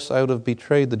speak thus, I would have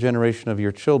betrayed the generation of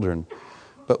your children.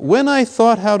 But when I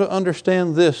thought how to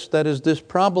understand this, that is, this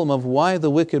problem of why the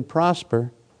wicked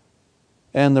prosper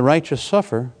and the righteous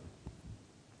suffer,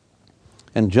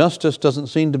 and justice doesn't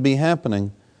seem to be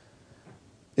happening,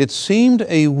 it seemed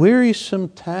a wearisome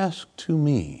task to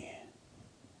me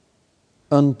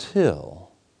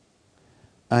until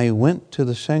I went to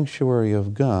the sanctuary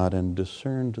of God and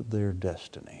discerned their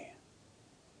destiny.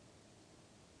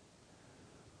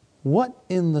 What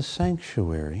in the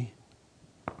sanctuary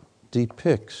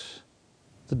depicts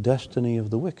the destiny of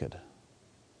the wicked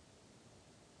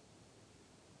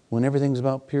when everything's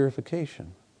about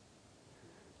purification?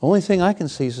 Only thing I can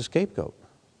see is a scapegoat.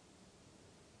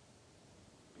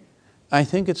 I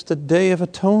think it's the Day of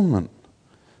Atonement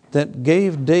that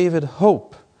gave David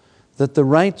hope that the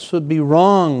rights would be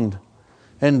wronged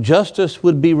and justice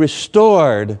would be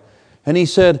restored. And he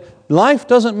said, life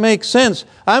doesn't make sense.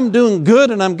 I'm doing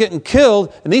good and I'm getting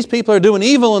killed, and these people are doing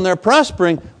evil and they're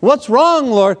prospering. What's wrong,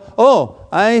 Lord? Oh,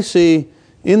 I see.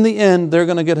 In the end, they're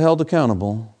going to get held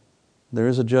accountable. There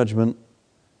is a judgment,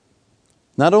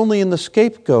 not only in the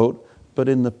scapegoat, but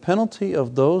in the penalty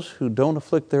of those who don't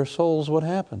afflict their souls. What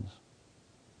happens?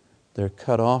 They're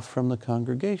cut off from the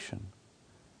congregation.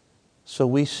 So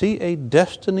we see a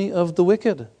destiny of the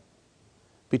wicked.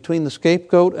 Between the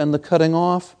scapegoat and the cutting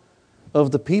off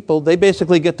of the people, they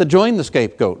basically get to join the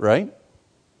scapegoat, right?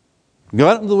 Go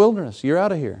out into the wilderness. You're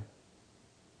out of here.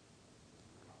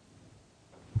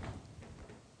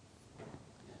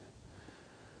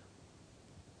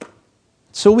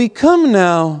 So we come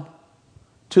now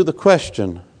to the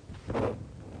question,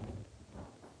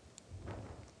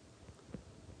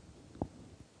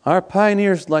 our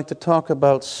pioneers like to talk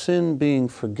about sin being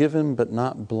forgiven but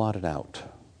not blotted out.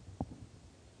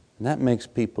 And that makes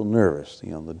people nervous,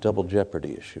 the double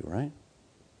jeopardy issue, right?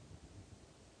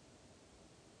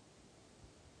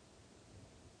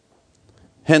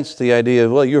 Hence the idea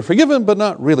of, well, you're forgiven but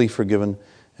not really forgiven.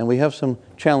 And we have some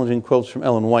challenging quotes from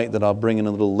Ellen White that I'll bring in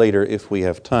a little later if we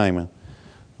have time. And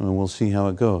we'll see how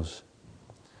it goes.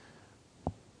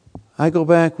 I go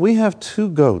back, we have two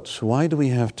goats. Why do we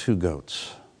have two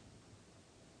goats?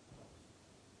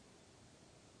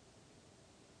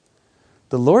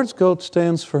 The Lord's goat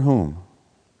stands for whom?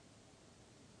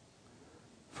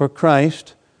 For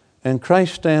Christ. And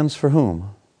Christ stands for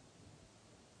whom?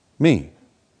 Me.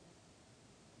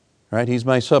 Right? He's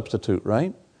my substitute,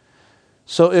 right?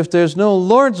 So if there's no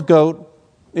Lord's goat,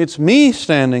 it's me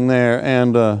standing there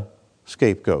and a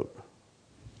scapegoat.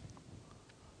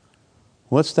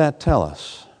 What's that tell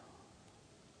us?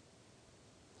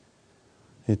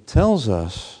 It tells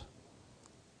us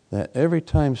that every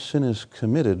time sin is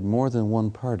committed, more than one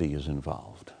party is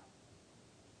involved.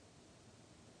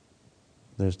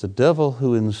 There's the devil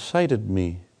who incited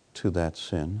me to that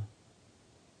sin,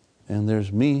 and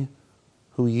there's me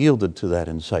who yielded to that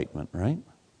incitement, right?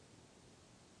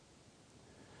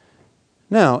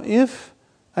 Now, if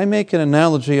I make an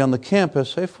analogy on the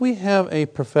campus, if we have a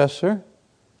professor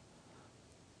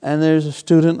and there's a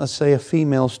student, let's say a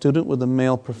female student with a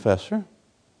male professor,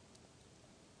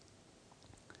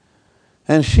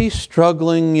 and she's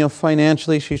struggling,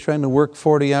 financially. She's trying to work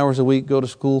 40 hours a week, go to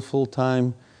school full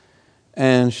time,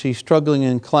 and she's struggling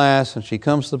in class, and she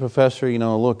comes to the professor,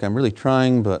 look, I'm really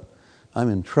trying, but I'm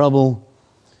in trouble.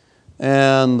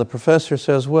 And the professor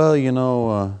says, well,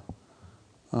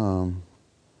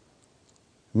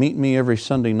 meet me every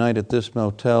Sunday night at this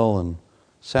motel and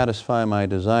satisfy my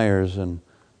desires, and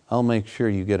I'll make sure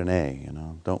you get an A.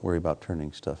 Don't worry about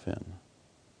turning stuff in.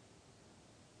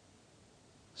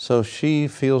 So she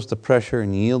feels the pressure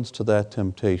and yields to that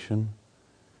temptation.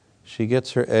 She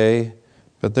gets her A,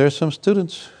 but there's some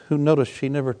students who notice she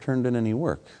never turned in any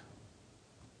work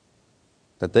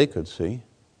that they could see.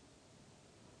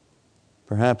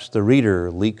 Perhaps the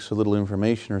reader leaks a little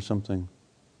information or something.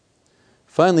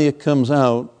 Finally, it comes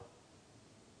out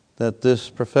that this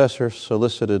professor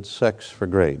solicited sex for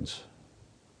grades.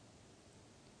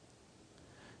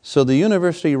 So the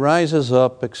university rises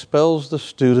up, expels the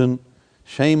student.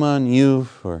 Shame on you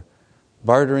for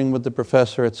bartering with the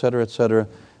professor, etc., etc.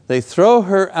 They throw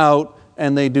her out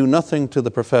and they do nothing to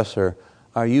the professor.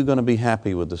 Are you going to be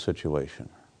happy with the situation?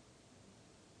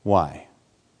 Why?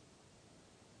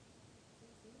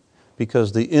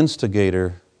 Because the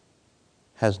instigator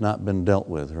has not been dealt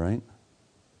with, right?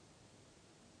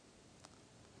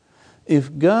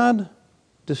 If God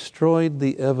destroyed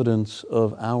the evidence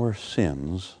of our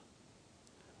sins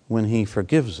when He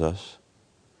forgives us,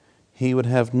 He would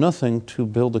have nothing to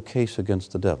build a case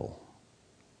against the devil.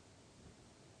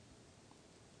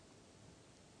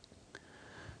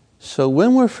 So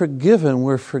when we're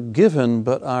forgiven,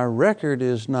 but our record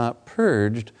is not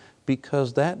purged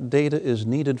because that data is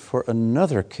needed for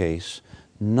another case,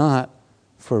 not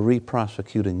for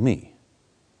re-prosecuting me.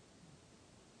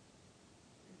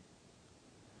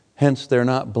 Hence, they're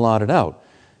not blotted out.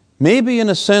 Maybe in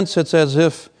a sense it's as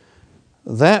if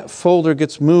that folder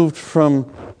gets moved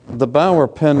from the Bauer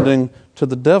pending to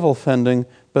the devil pending,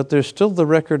 but there's still the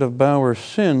record of Bauer's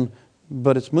sin,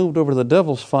 but it's moved over to the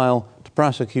devil's file to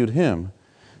prosecute him,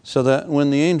 so that when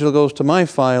the angel goes to my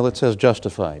file, it says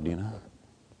justified,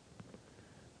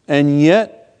 And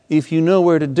yet, if you know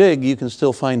where to dig, you can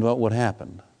still find out what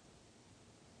happened.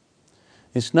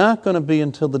 It's not going to be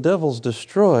until the devil's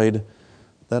destroyed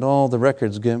that all the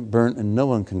records get burnt and no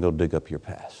one can go dig up your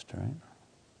past, right?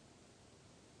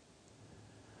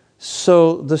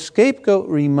 So the scapegoat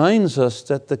reminds us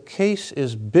that the case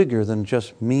is bigger than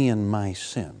just me and my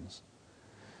sins.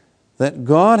 That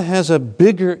God has a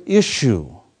bigger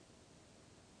issue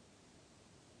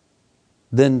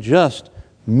than just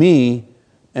me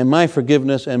and my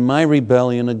forgiveness and my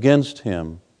rebellion against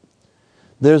Him.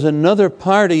 There's another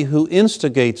party who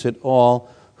instigates it all,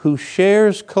 who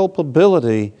shares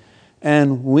culpability,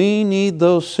 and we need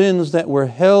those sins that were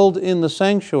held in the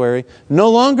sanctuary,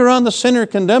 no longer on the sinner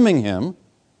condemning him,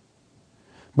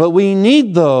 but we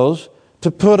need those to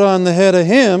put on the head of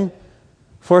him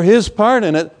for his part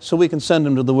in it so we can send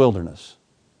him to the wilderness.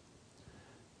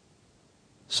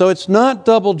 So it's not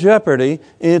double jeopardy.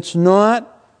 It's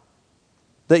not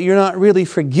that you're not really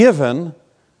forgiven.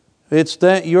 It's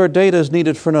that your data is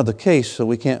needed for another case, so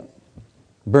we can't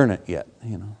burn it yet,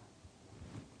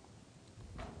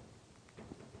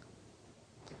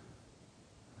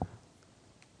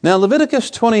 Now,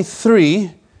 Leviticus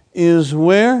 23 is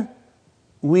where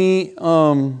we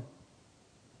come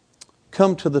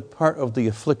to the part of the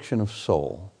affliction of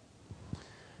soul.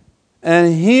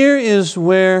 And here is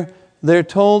where they're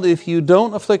told if you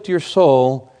don't afflict your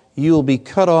soul, you will be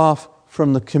cut off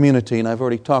from the community. And I've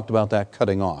already talked about that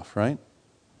cutting off, right?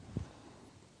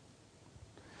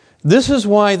 This is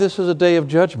why this is a day of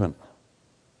judgment.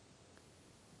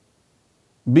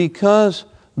 Because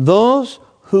those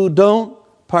who don't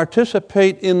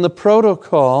participate in the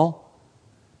protocol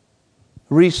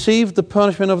receive the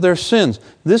punishment of their sins.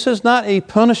 This is not a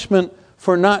punishment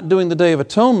for not doing the Day of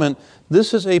Atonement.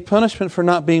 This is a punishment for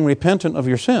not being repentant of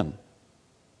your sin.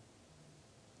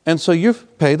 And so you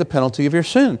pay the penalty of your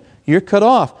sin. You're cut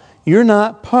off. You're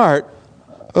not part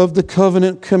of the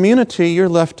covenant community. You're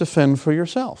left to fend for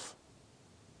yourself.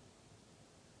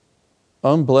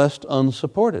 Unblessed,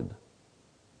 unsupported.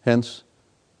 Hence,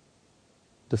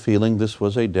 the feeling this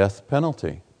was a death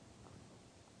penalty.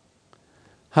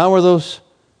 How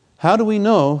do we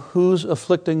know who's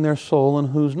afflicting their soul and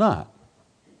who's not?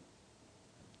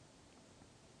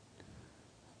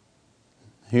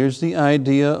 Here's the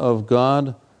idea of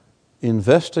God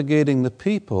investigating the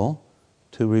people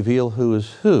to reveal who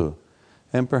is who.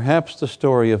 And perhaps the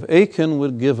story of Achan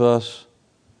would give us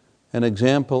an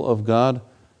example of God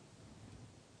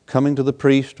coming to the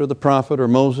priest or the prophet or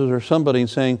Moses or somebody and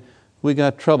saying, we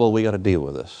got trouble, we got to deal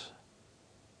with this.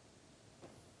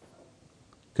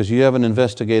 Because you have an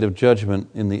investigative judgment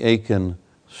in the Achan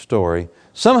story.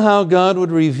 Somehow God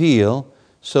would reveal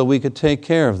so we could take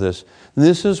care of this. And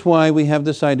this is why we have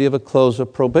this idea of a close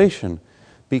of probation,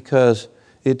 because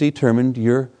it determined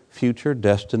your future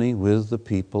destiny with the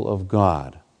people of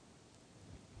God.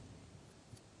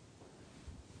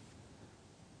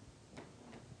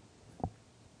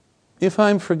 If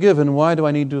I'm forgiven, why do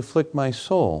I need to afflict my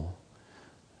soul?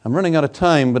 I'm running out of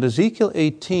time, but Ezekiel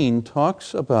 18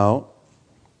 talks about,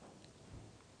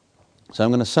 so I'm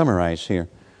going to summarize here.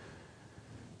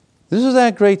 This is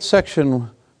that great section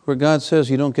where God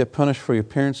says you don't get punished for your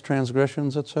parents'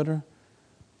 transgressions, etc.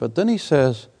 But then He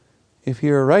says, if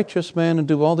you're a righteous man and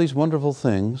do all these wonderful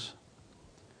things,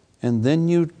 and then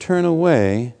you turn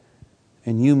away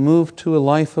and you move to a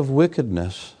life of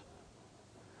wickedness,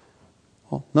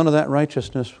 well, none of that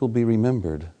righteousness will be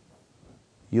remembered.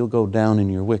 You'll go down in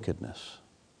your wickedness.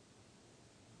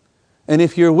 And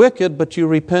if you're wicked, but you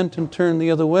repent and turn the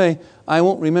other way, I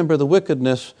won't remember the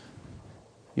wickedness.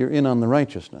 You're in on the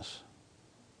righteousness.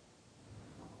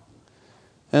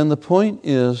 And the point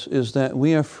is that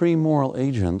we are free moral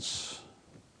agents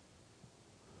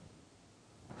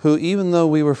who, even though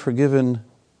we were forgiven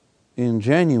in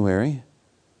January,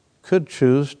 could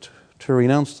choose to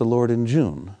renounce the Lord in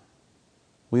June.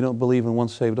 We don't believe in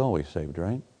once saved, always saved,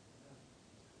 right?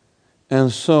 And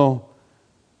so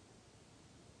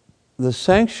the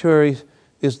sanctuary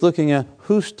is looking at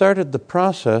who started the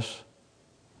process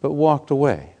but walked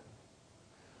away.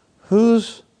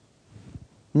 Who's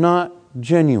not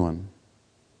genuine?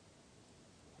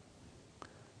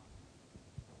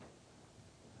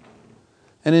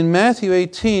 And in Matthew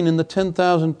 18, in the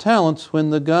 10,000 talents, when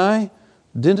the guy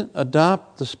didn't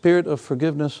adopt the spirit of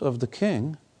forgiveness of the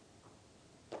king,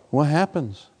 what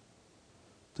happens?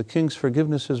 The king's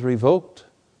forgiveness is revoked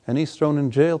and he's thrown in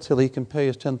jail till he can pay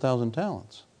his 10,000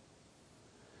 talents.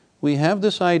 We have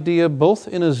this idea both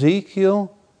in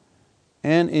Ezekiel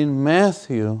and in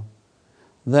Matthew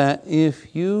that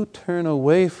if you turn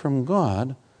away from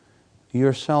God,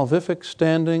 your salvific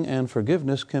standing and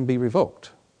forgiveness can be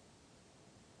revoked.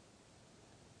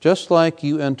 Just like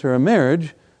you enter a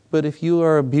marriage, but if you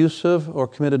are abusive or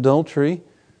commit adultery,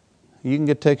 you can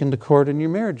get taken to court and your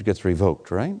marriage gets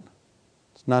revoked, right?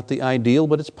 It's not the ideal,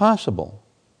 but it's possible.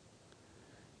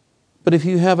 But if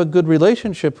you have a good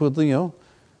relationship with,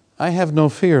 I have no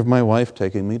fear of my wife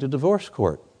taking me to divorce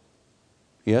court.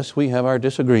 Yes, we have our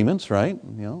disagreements, right?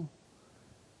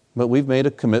 But we've made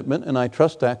a commitment, and I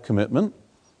trust that commitment.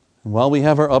 And while we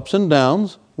have our ups and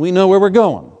downs, we know where we're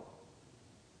going.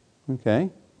 Okay?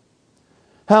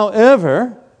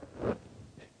 However,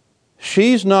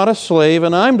 she's not a slave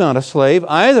and I'm not a slave.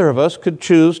 Either of us could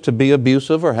choose to be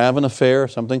abusive or have an affair or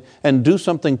something and do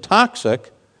something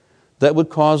toxic that would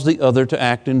cause the other to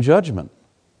act in judgment.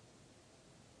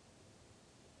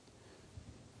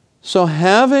 So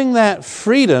having that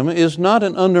freedom is not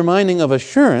an undermining of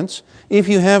assurance if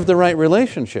you have the right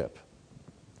relationship.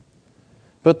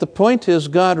 But the point is,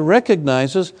 God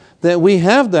recognizes that we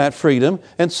have that freedom,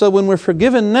 and so when we're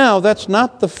forgiven now, that's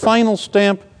not the final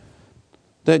stamp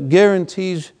that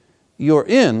guarantees you're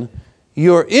in.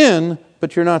 You're in,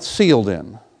 but you're not sealed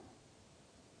in.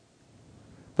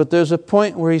 But there's a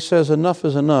point where He says, enough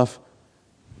is enough.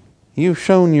 You've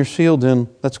shown you're sealed in,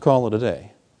 let's call it a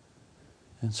day.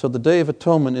 And so the Day of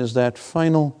Atonement is that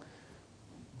final,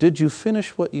 did you finish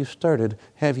what you started?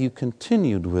 Have you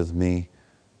continued with me?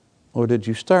 Or did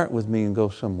you start with me and go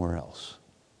somewhere else?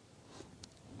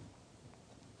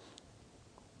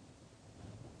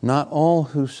 Not all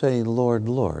who say, Lord,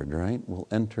 Lord, right, will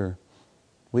enter.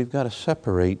 We've got to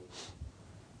separate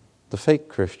the fake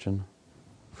Christian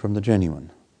from the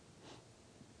genuine.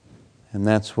 And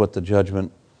that's what the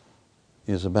judgment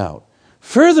is about.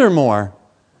 Furthermore,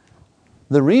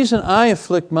 the reason I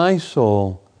afflict my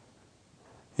soul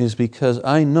is because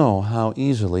I know how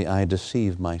easily I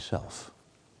deceive myself.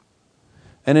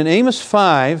 And in Amos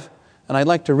 5, and I'd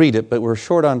like to read it, but we're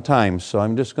short on time, so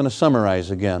I'm just going to summarize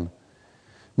again.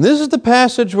 This is the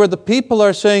passage where the people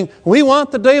are saying, we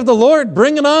want the day of the Lord,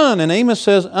 bring it on. And Amos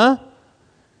says,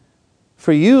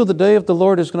 for you the day of the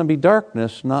Lord is going to be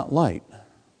darkness, not light.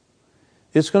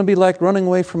 It's going to be like running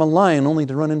away from a lion only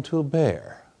to run into a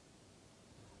bear.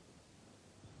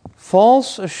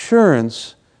 False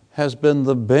assurance has been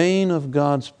the bane of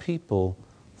God's people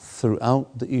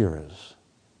throughout the eras.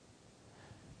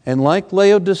 And like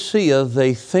Laodicea,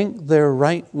 they think they're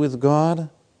right with God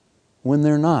when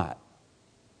they're not.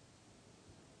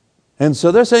 And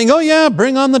so they're saying, oh yeah,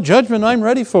 bring on the judgment, I'm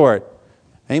ready for it.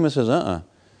 Amos says,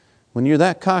 when you're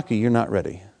that cocky, you're not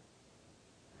ready.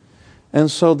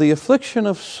 And so the affliction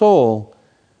of soul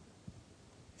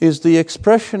is the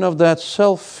expression of that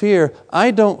self-fear.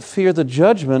 I don't fear the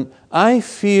judgment, I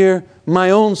fear my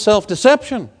own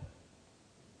self-deception.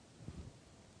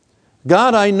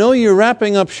 God, I know you're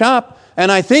wrapping up shop,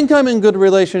 and I think I'm in good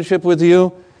relationship with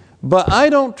you, but I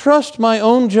don't trust my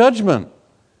own judgment.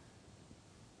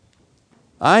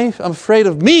 I'm afraid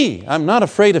of me. I'm not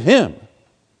afraid of Him.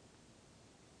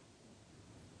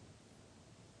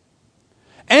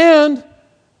 And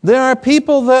there are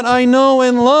people that I know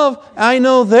and love. I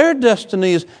know their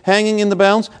destiny is hanging in the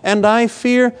balance, and I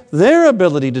fear their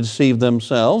ability to deceive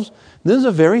themselves. This is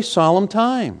a very solemn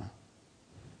time.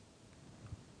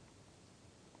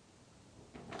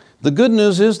 The good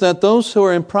news is that those who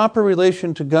are in proper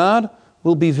relation to God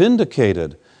will be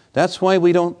vindicated. That's why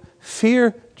we don't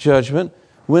fear judgment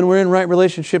when we're in right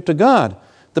relationship to God.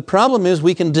 The problem is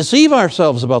we can deceive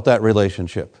ourselves about that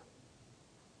relationship.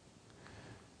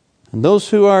 And those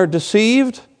who are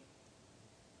deceived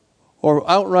or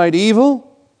outright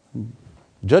evil,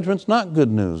 judgment's not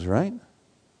good news, right?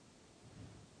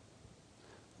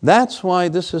 That's why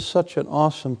this is such an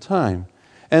awesome time.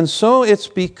 And so it's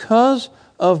because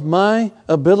of my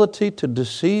ability to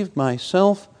deceive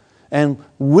myself and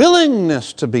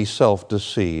willingness to be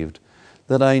self-deceived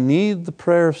that I need the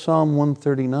prayer of Psalm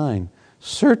 139.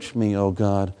 Search me, O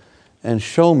God, and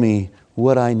show me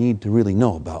what I need to really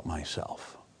know about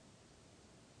myself.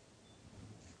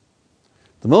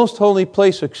 The most holy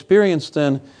place experience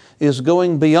then is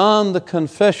going beyond the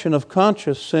confession of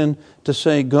conscious sin to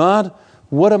say, God,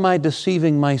 what am I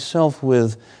deceiving myself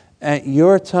with at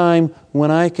your time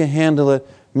when I can handle it?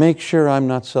 Make sure I'm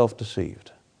not self-deceived.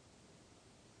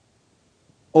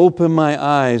 Open my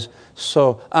eyes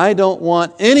so I don't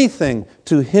want anything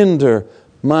to hinder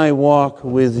my walk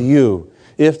with you.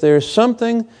 If there's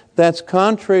something that's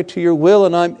contrary to your will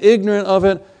and I'm ignorant of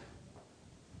it,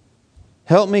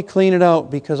 help me clean it out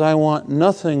because I want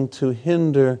nothing to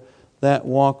hinder that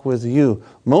walk with you.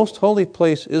 Most holy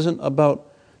place isn't about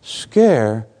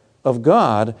scare of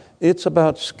God, it's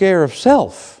about scare of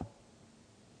self.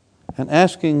 And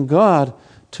asking God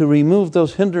to remove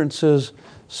those hindrances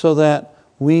so that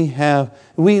we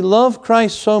love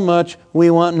Christ so much we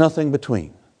want nothing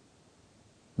between.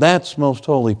 That's most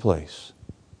holy place.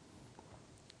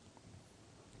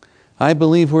 I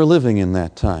believe we're living in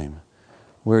that time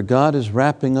where God is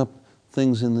wrapping up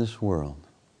things in this world.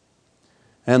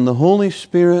 And the Holy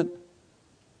Spirit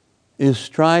is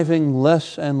striving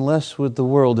less and less with the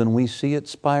world, and we see it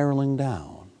spiraling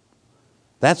down.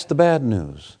 That's the bad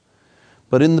news.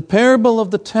 But in the parable of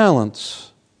the talents,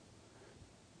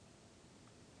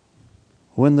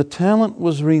 when the talent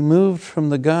was removed from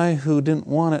the guy who didn't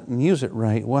want it and use it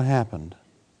right, what happened?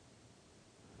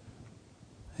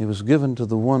 It was given to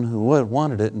the one who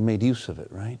wanted it and made use of it,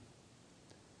 right?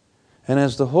 And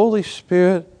as the Holy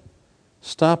Spirit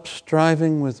stops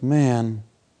striving with man,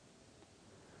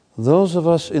 those of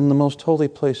us in the most holy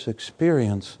place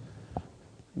experience,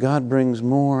 God brings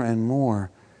more and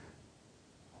more.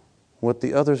 What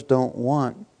the others don't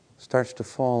want starts to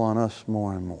fall on us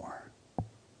more and more.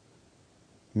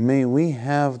 May we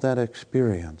have that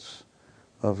experience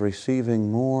of receiving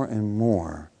more and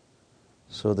more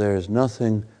so there is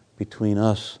nothing between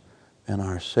us and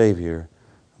our Savior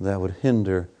that would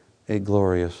hinder a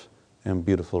glorious and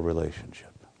beautiful relationship.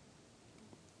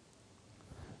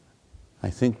 I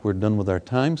think we're done with our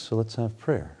time, so let's have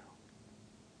prayer.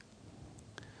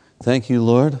 Thank you,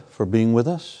 Lord, for being with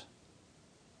us.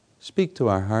 Speak to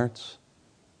our hearts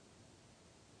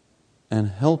and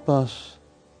help us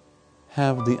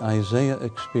have the Isaiah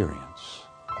experience.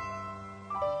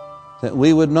 That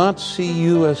we would not see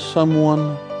you as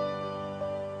someone,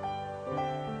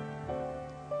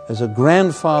 as a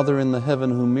grandfather in the heaven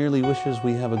who merely wishes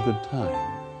we have a good time,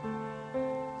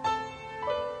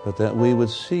 but that we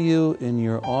would see you in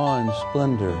your awe and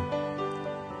splendor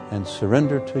and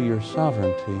surrender to your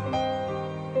sovereignty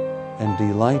and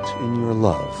delight in your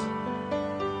love.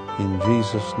 In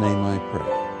Jesus' name I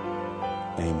pray.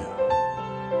 Amen.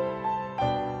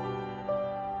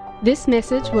 This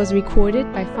message was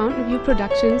recorded by Fountain View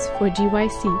Productions for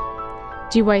GYC.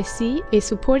 GYC, a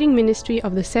supporting ministry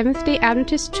of the Seventh-day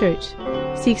Adventist Church,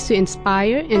 seeks to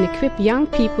inspire and equip young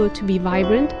people to be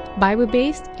vibrant,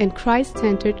 Bible-based, and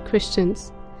Christ-centered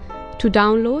Christians. To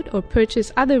download or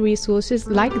purchase other resources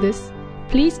like this,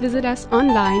 please visit us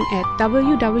online at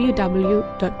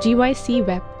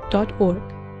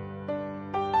www.gycweb.org.